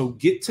 So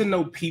get to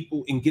know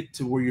people and get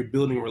to where you're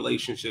building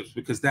relationships,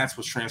 because that's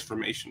what's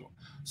transformational.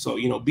 So,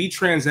 be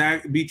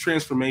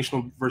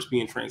transformational versus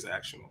being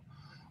transactional.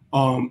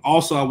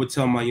 Also, I would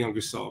tell my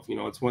younger self,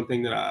 it's one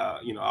thing that I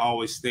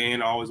always I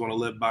always want to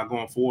live by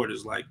going forward,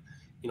 is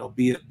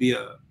be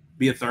a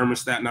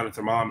thermostat, not a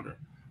thermometer.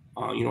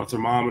 A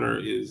thermometer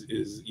is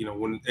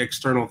when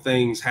external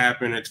things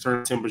happen,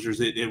 external temperatures,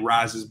 it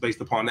rises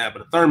based upon that.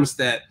 But a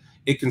thermostat,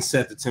 it can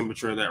set the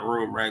temperature of that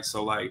room, right?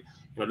 So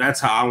that's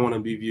how I want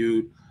to be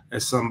viewed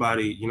as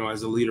somebody,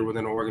 as a leader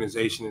within an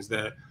organization, is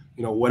that,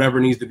 whatever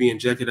needs to be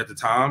injected at the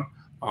time,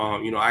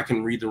 I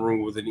can read the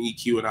room with an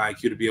EQ and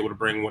IQ to be able to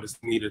bring what is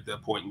needed at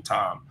that point in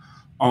time.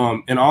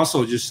 And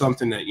also just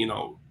something that,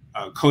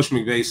 Coach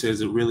McVay says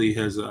it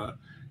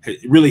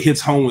really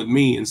hits home with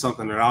me, and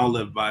something that I'll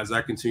live by as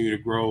I continue to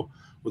grow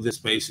with this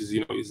space is,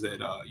 is that,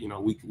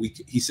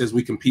 he says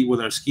we compete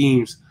with our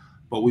schemes,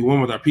 but we win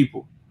with our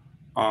people.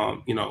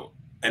 And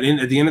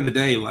at the end of the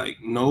day,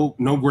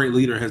 no great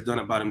leader has done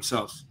it by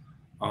themselves.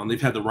 They've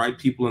had the right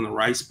people in the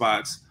right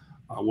spots,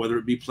 whether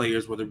it be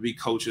players, whether it be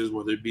coaches,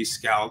 whether it be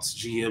scouts,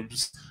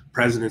 GMs,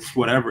 presidents,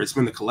 whatever. It's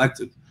been the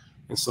collective.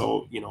 And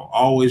so,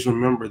 always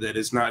remember that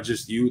it's not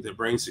just you that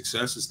brings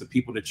success. It's the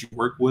people that you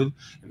work with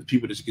and the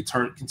people that you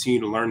can continue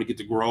to learn, to get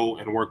to grow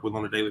and work with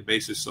on a daily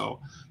basis. So,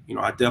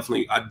 I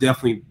definitely,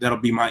 that'll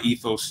be my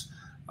ethos,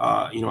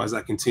 as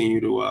I continue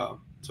to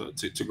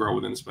to grow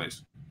within the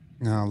space.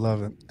 Yeah, I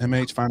love it.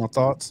 MH, final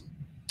thoughts?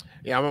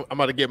 Yeah, I'm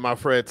going to get my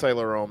Fred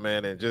Taylor on,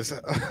 man, and just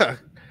kind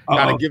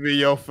of give you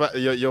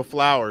your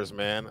flowers,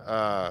 man.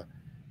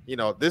 You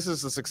know, this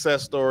is a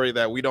success story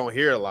that we don't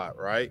hear a lot,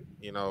 right?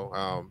 You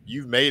know,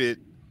 you've made it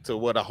to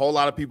what a whole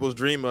lot of people's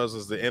dream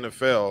is the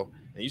NFL,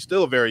 and you're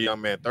still a very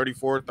young man,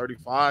 34,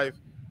 35,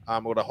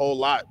 with a whole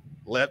lot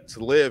left to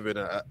live in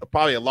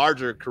probably a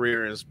larger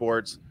career in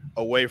sports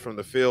away from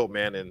the field,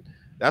 man. And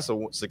that's a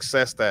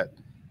success that,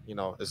 you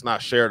know, it's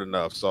not shared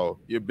enough. So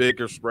you're a big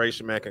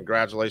inspiration, man.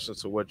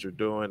 Congratulations to what you're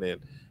doing,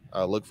 and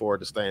look forward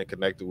to staying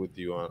connected with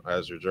you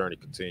as your journey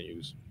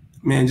continues.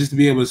 Man, just to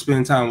be able to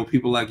spend time with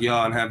people like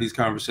y'all and have these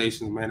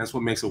conversations, man, that's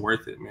what makes it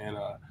worth it, man.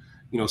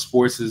 You know,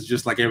 sports is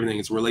just like everything;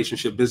 it's a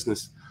relationship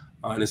business,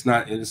 and it's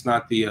not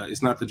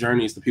the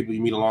journey; it's the people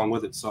you meet along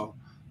with it. So,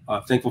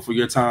 thankful for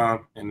your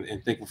time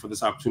and thankful for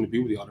this opportunity to be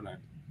with y'all tonight.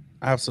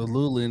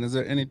 Absolutely. And is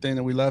there anything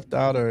that we left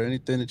out or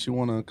anything that you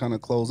want to kind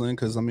of close in?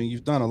 Because I mean,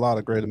 you've done a lot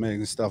of great,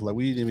 amazing stuff. Like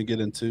we didn't even get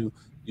into,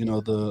 you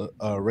know, the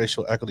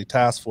racial equity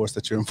task force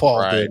that you're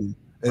involved in.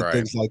 And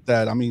things like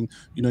that. I mean,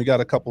 you know, you got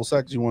a couple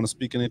seconds. You want to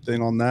speak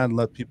anything on that and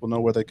let people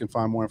know where they can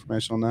find more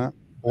information on that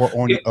or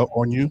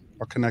on you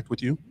or connect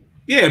with you?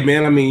 Yeah,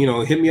 man. I mean, you know,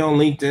 hit me on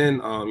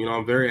LinkedIn. You know,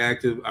 I'm very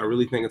active. I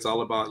really think it's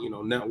all about, you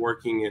know,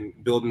 networking and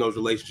building those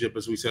relationships,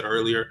 as we said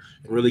earlier,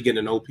 and really getting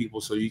to know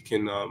people so you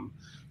can, you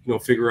know,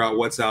 figure out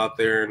what's out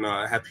there and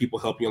have people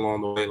help you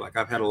along the way. Like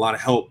I've had a lot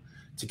of help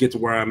to get to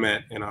where I'm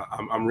at, and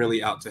I'm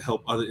really out to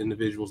help other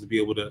individuals to be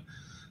able to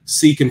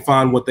seek and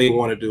find what they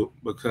want to do,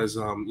 because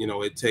you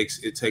know, it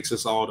takes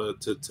us all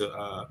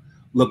to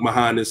look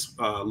behind us,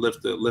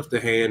 lift the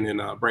hand,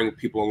 and bring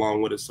people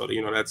along with us. So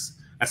you know, that's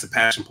a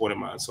passion point of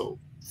mine. So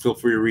feel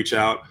free to reach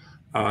out.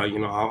 You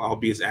know, I'll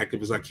be as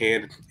active as I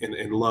can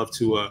and love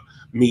to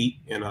meet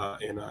and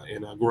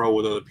grow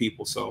with other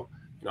people. So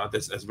you know,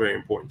 that's very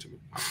important to me.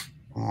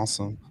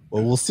 Awesome.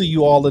 Well, we'll see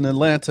you all in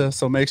Atlanta.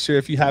 So make sure,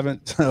 if you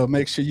haven't,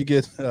 make sure you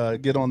get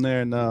on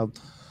there and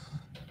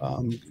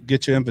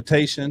get your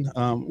invitation.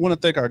 Want to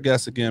thank our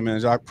guests again,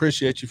 man. I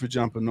appreciate you for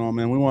jumping on,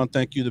 man. We want to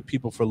thank you, the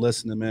people, for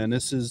listening, man.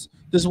 This is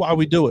why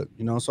we do it,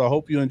 you know. So I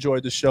hope you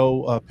enjoyed the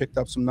show, picked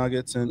up some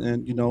nuggets,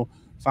 and you know,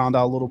 found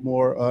out a little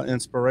more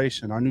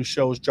inspiration. Our new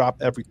shows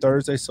drop every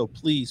Thursday, so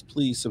please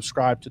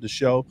subscribe to the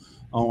show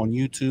on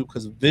YouTube,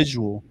 because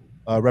visual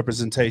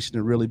representation,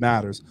 it really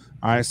matters.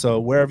 All right, so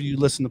wherever you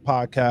listen to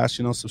podcasts,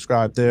 you know,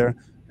 subscribe there,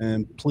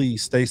 and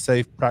please stay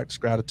safe, practice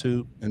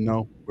gratitude, and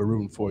know we're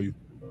rooting for you.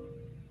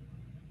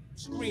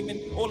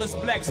 Screaming, all us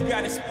blacks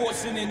got it,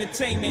 sports and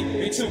entertainment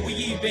until we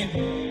even.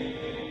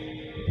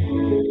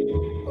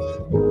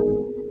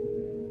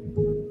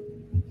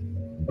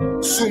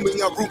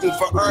 Assuming I'm rooting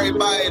for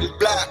everybody that's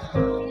black.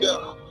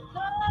 Yeah.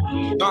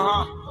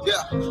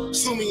 Yeah.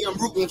 Assuming I'm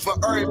rooting for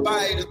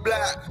everybody that's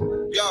black.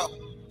 Yeah.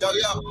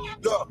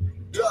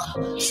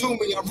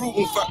 Assuming I'm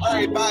rooting for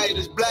everybody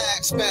that's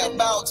black. Spent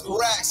about 2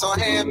 racks on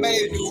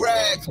handmade new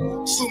rags.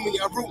 Assuming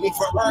I'm rooting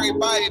for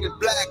everybody that's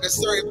black.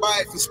 That's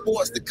everybody from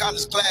sports to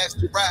college class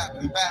to rap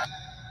and back.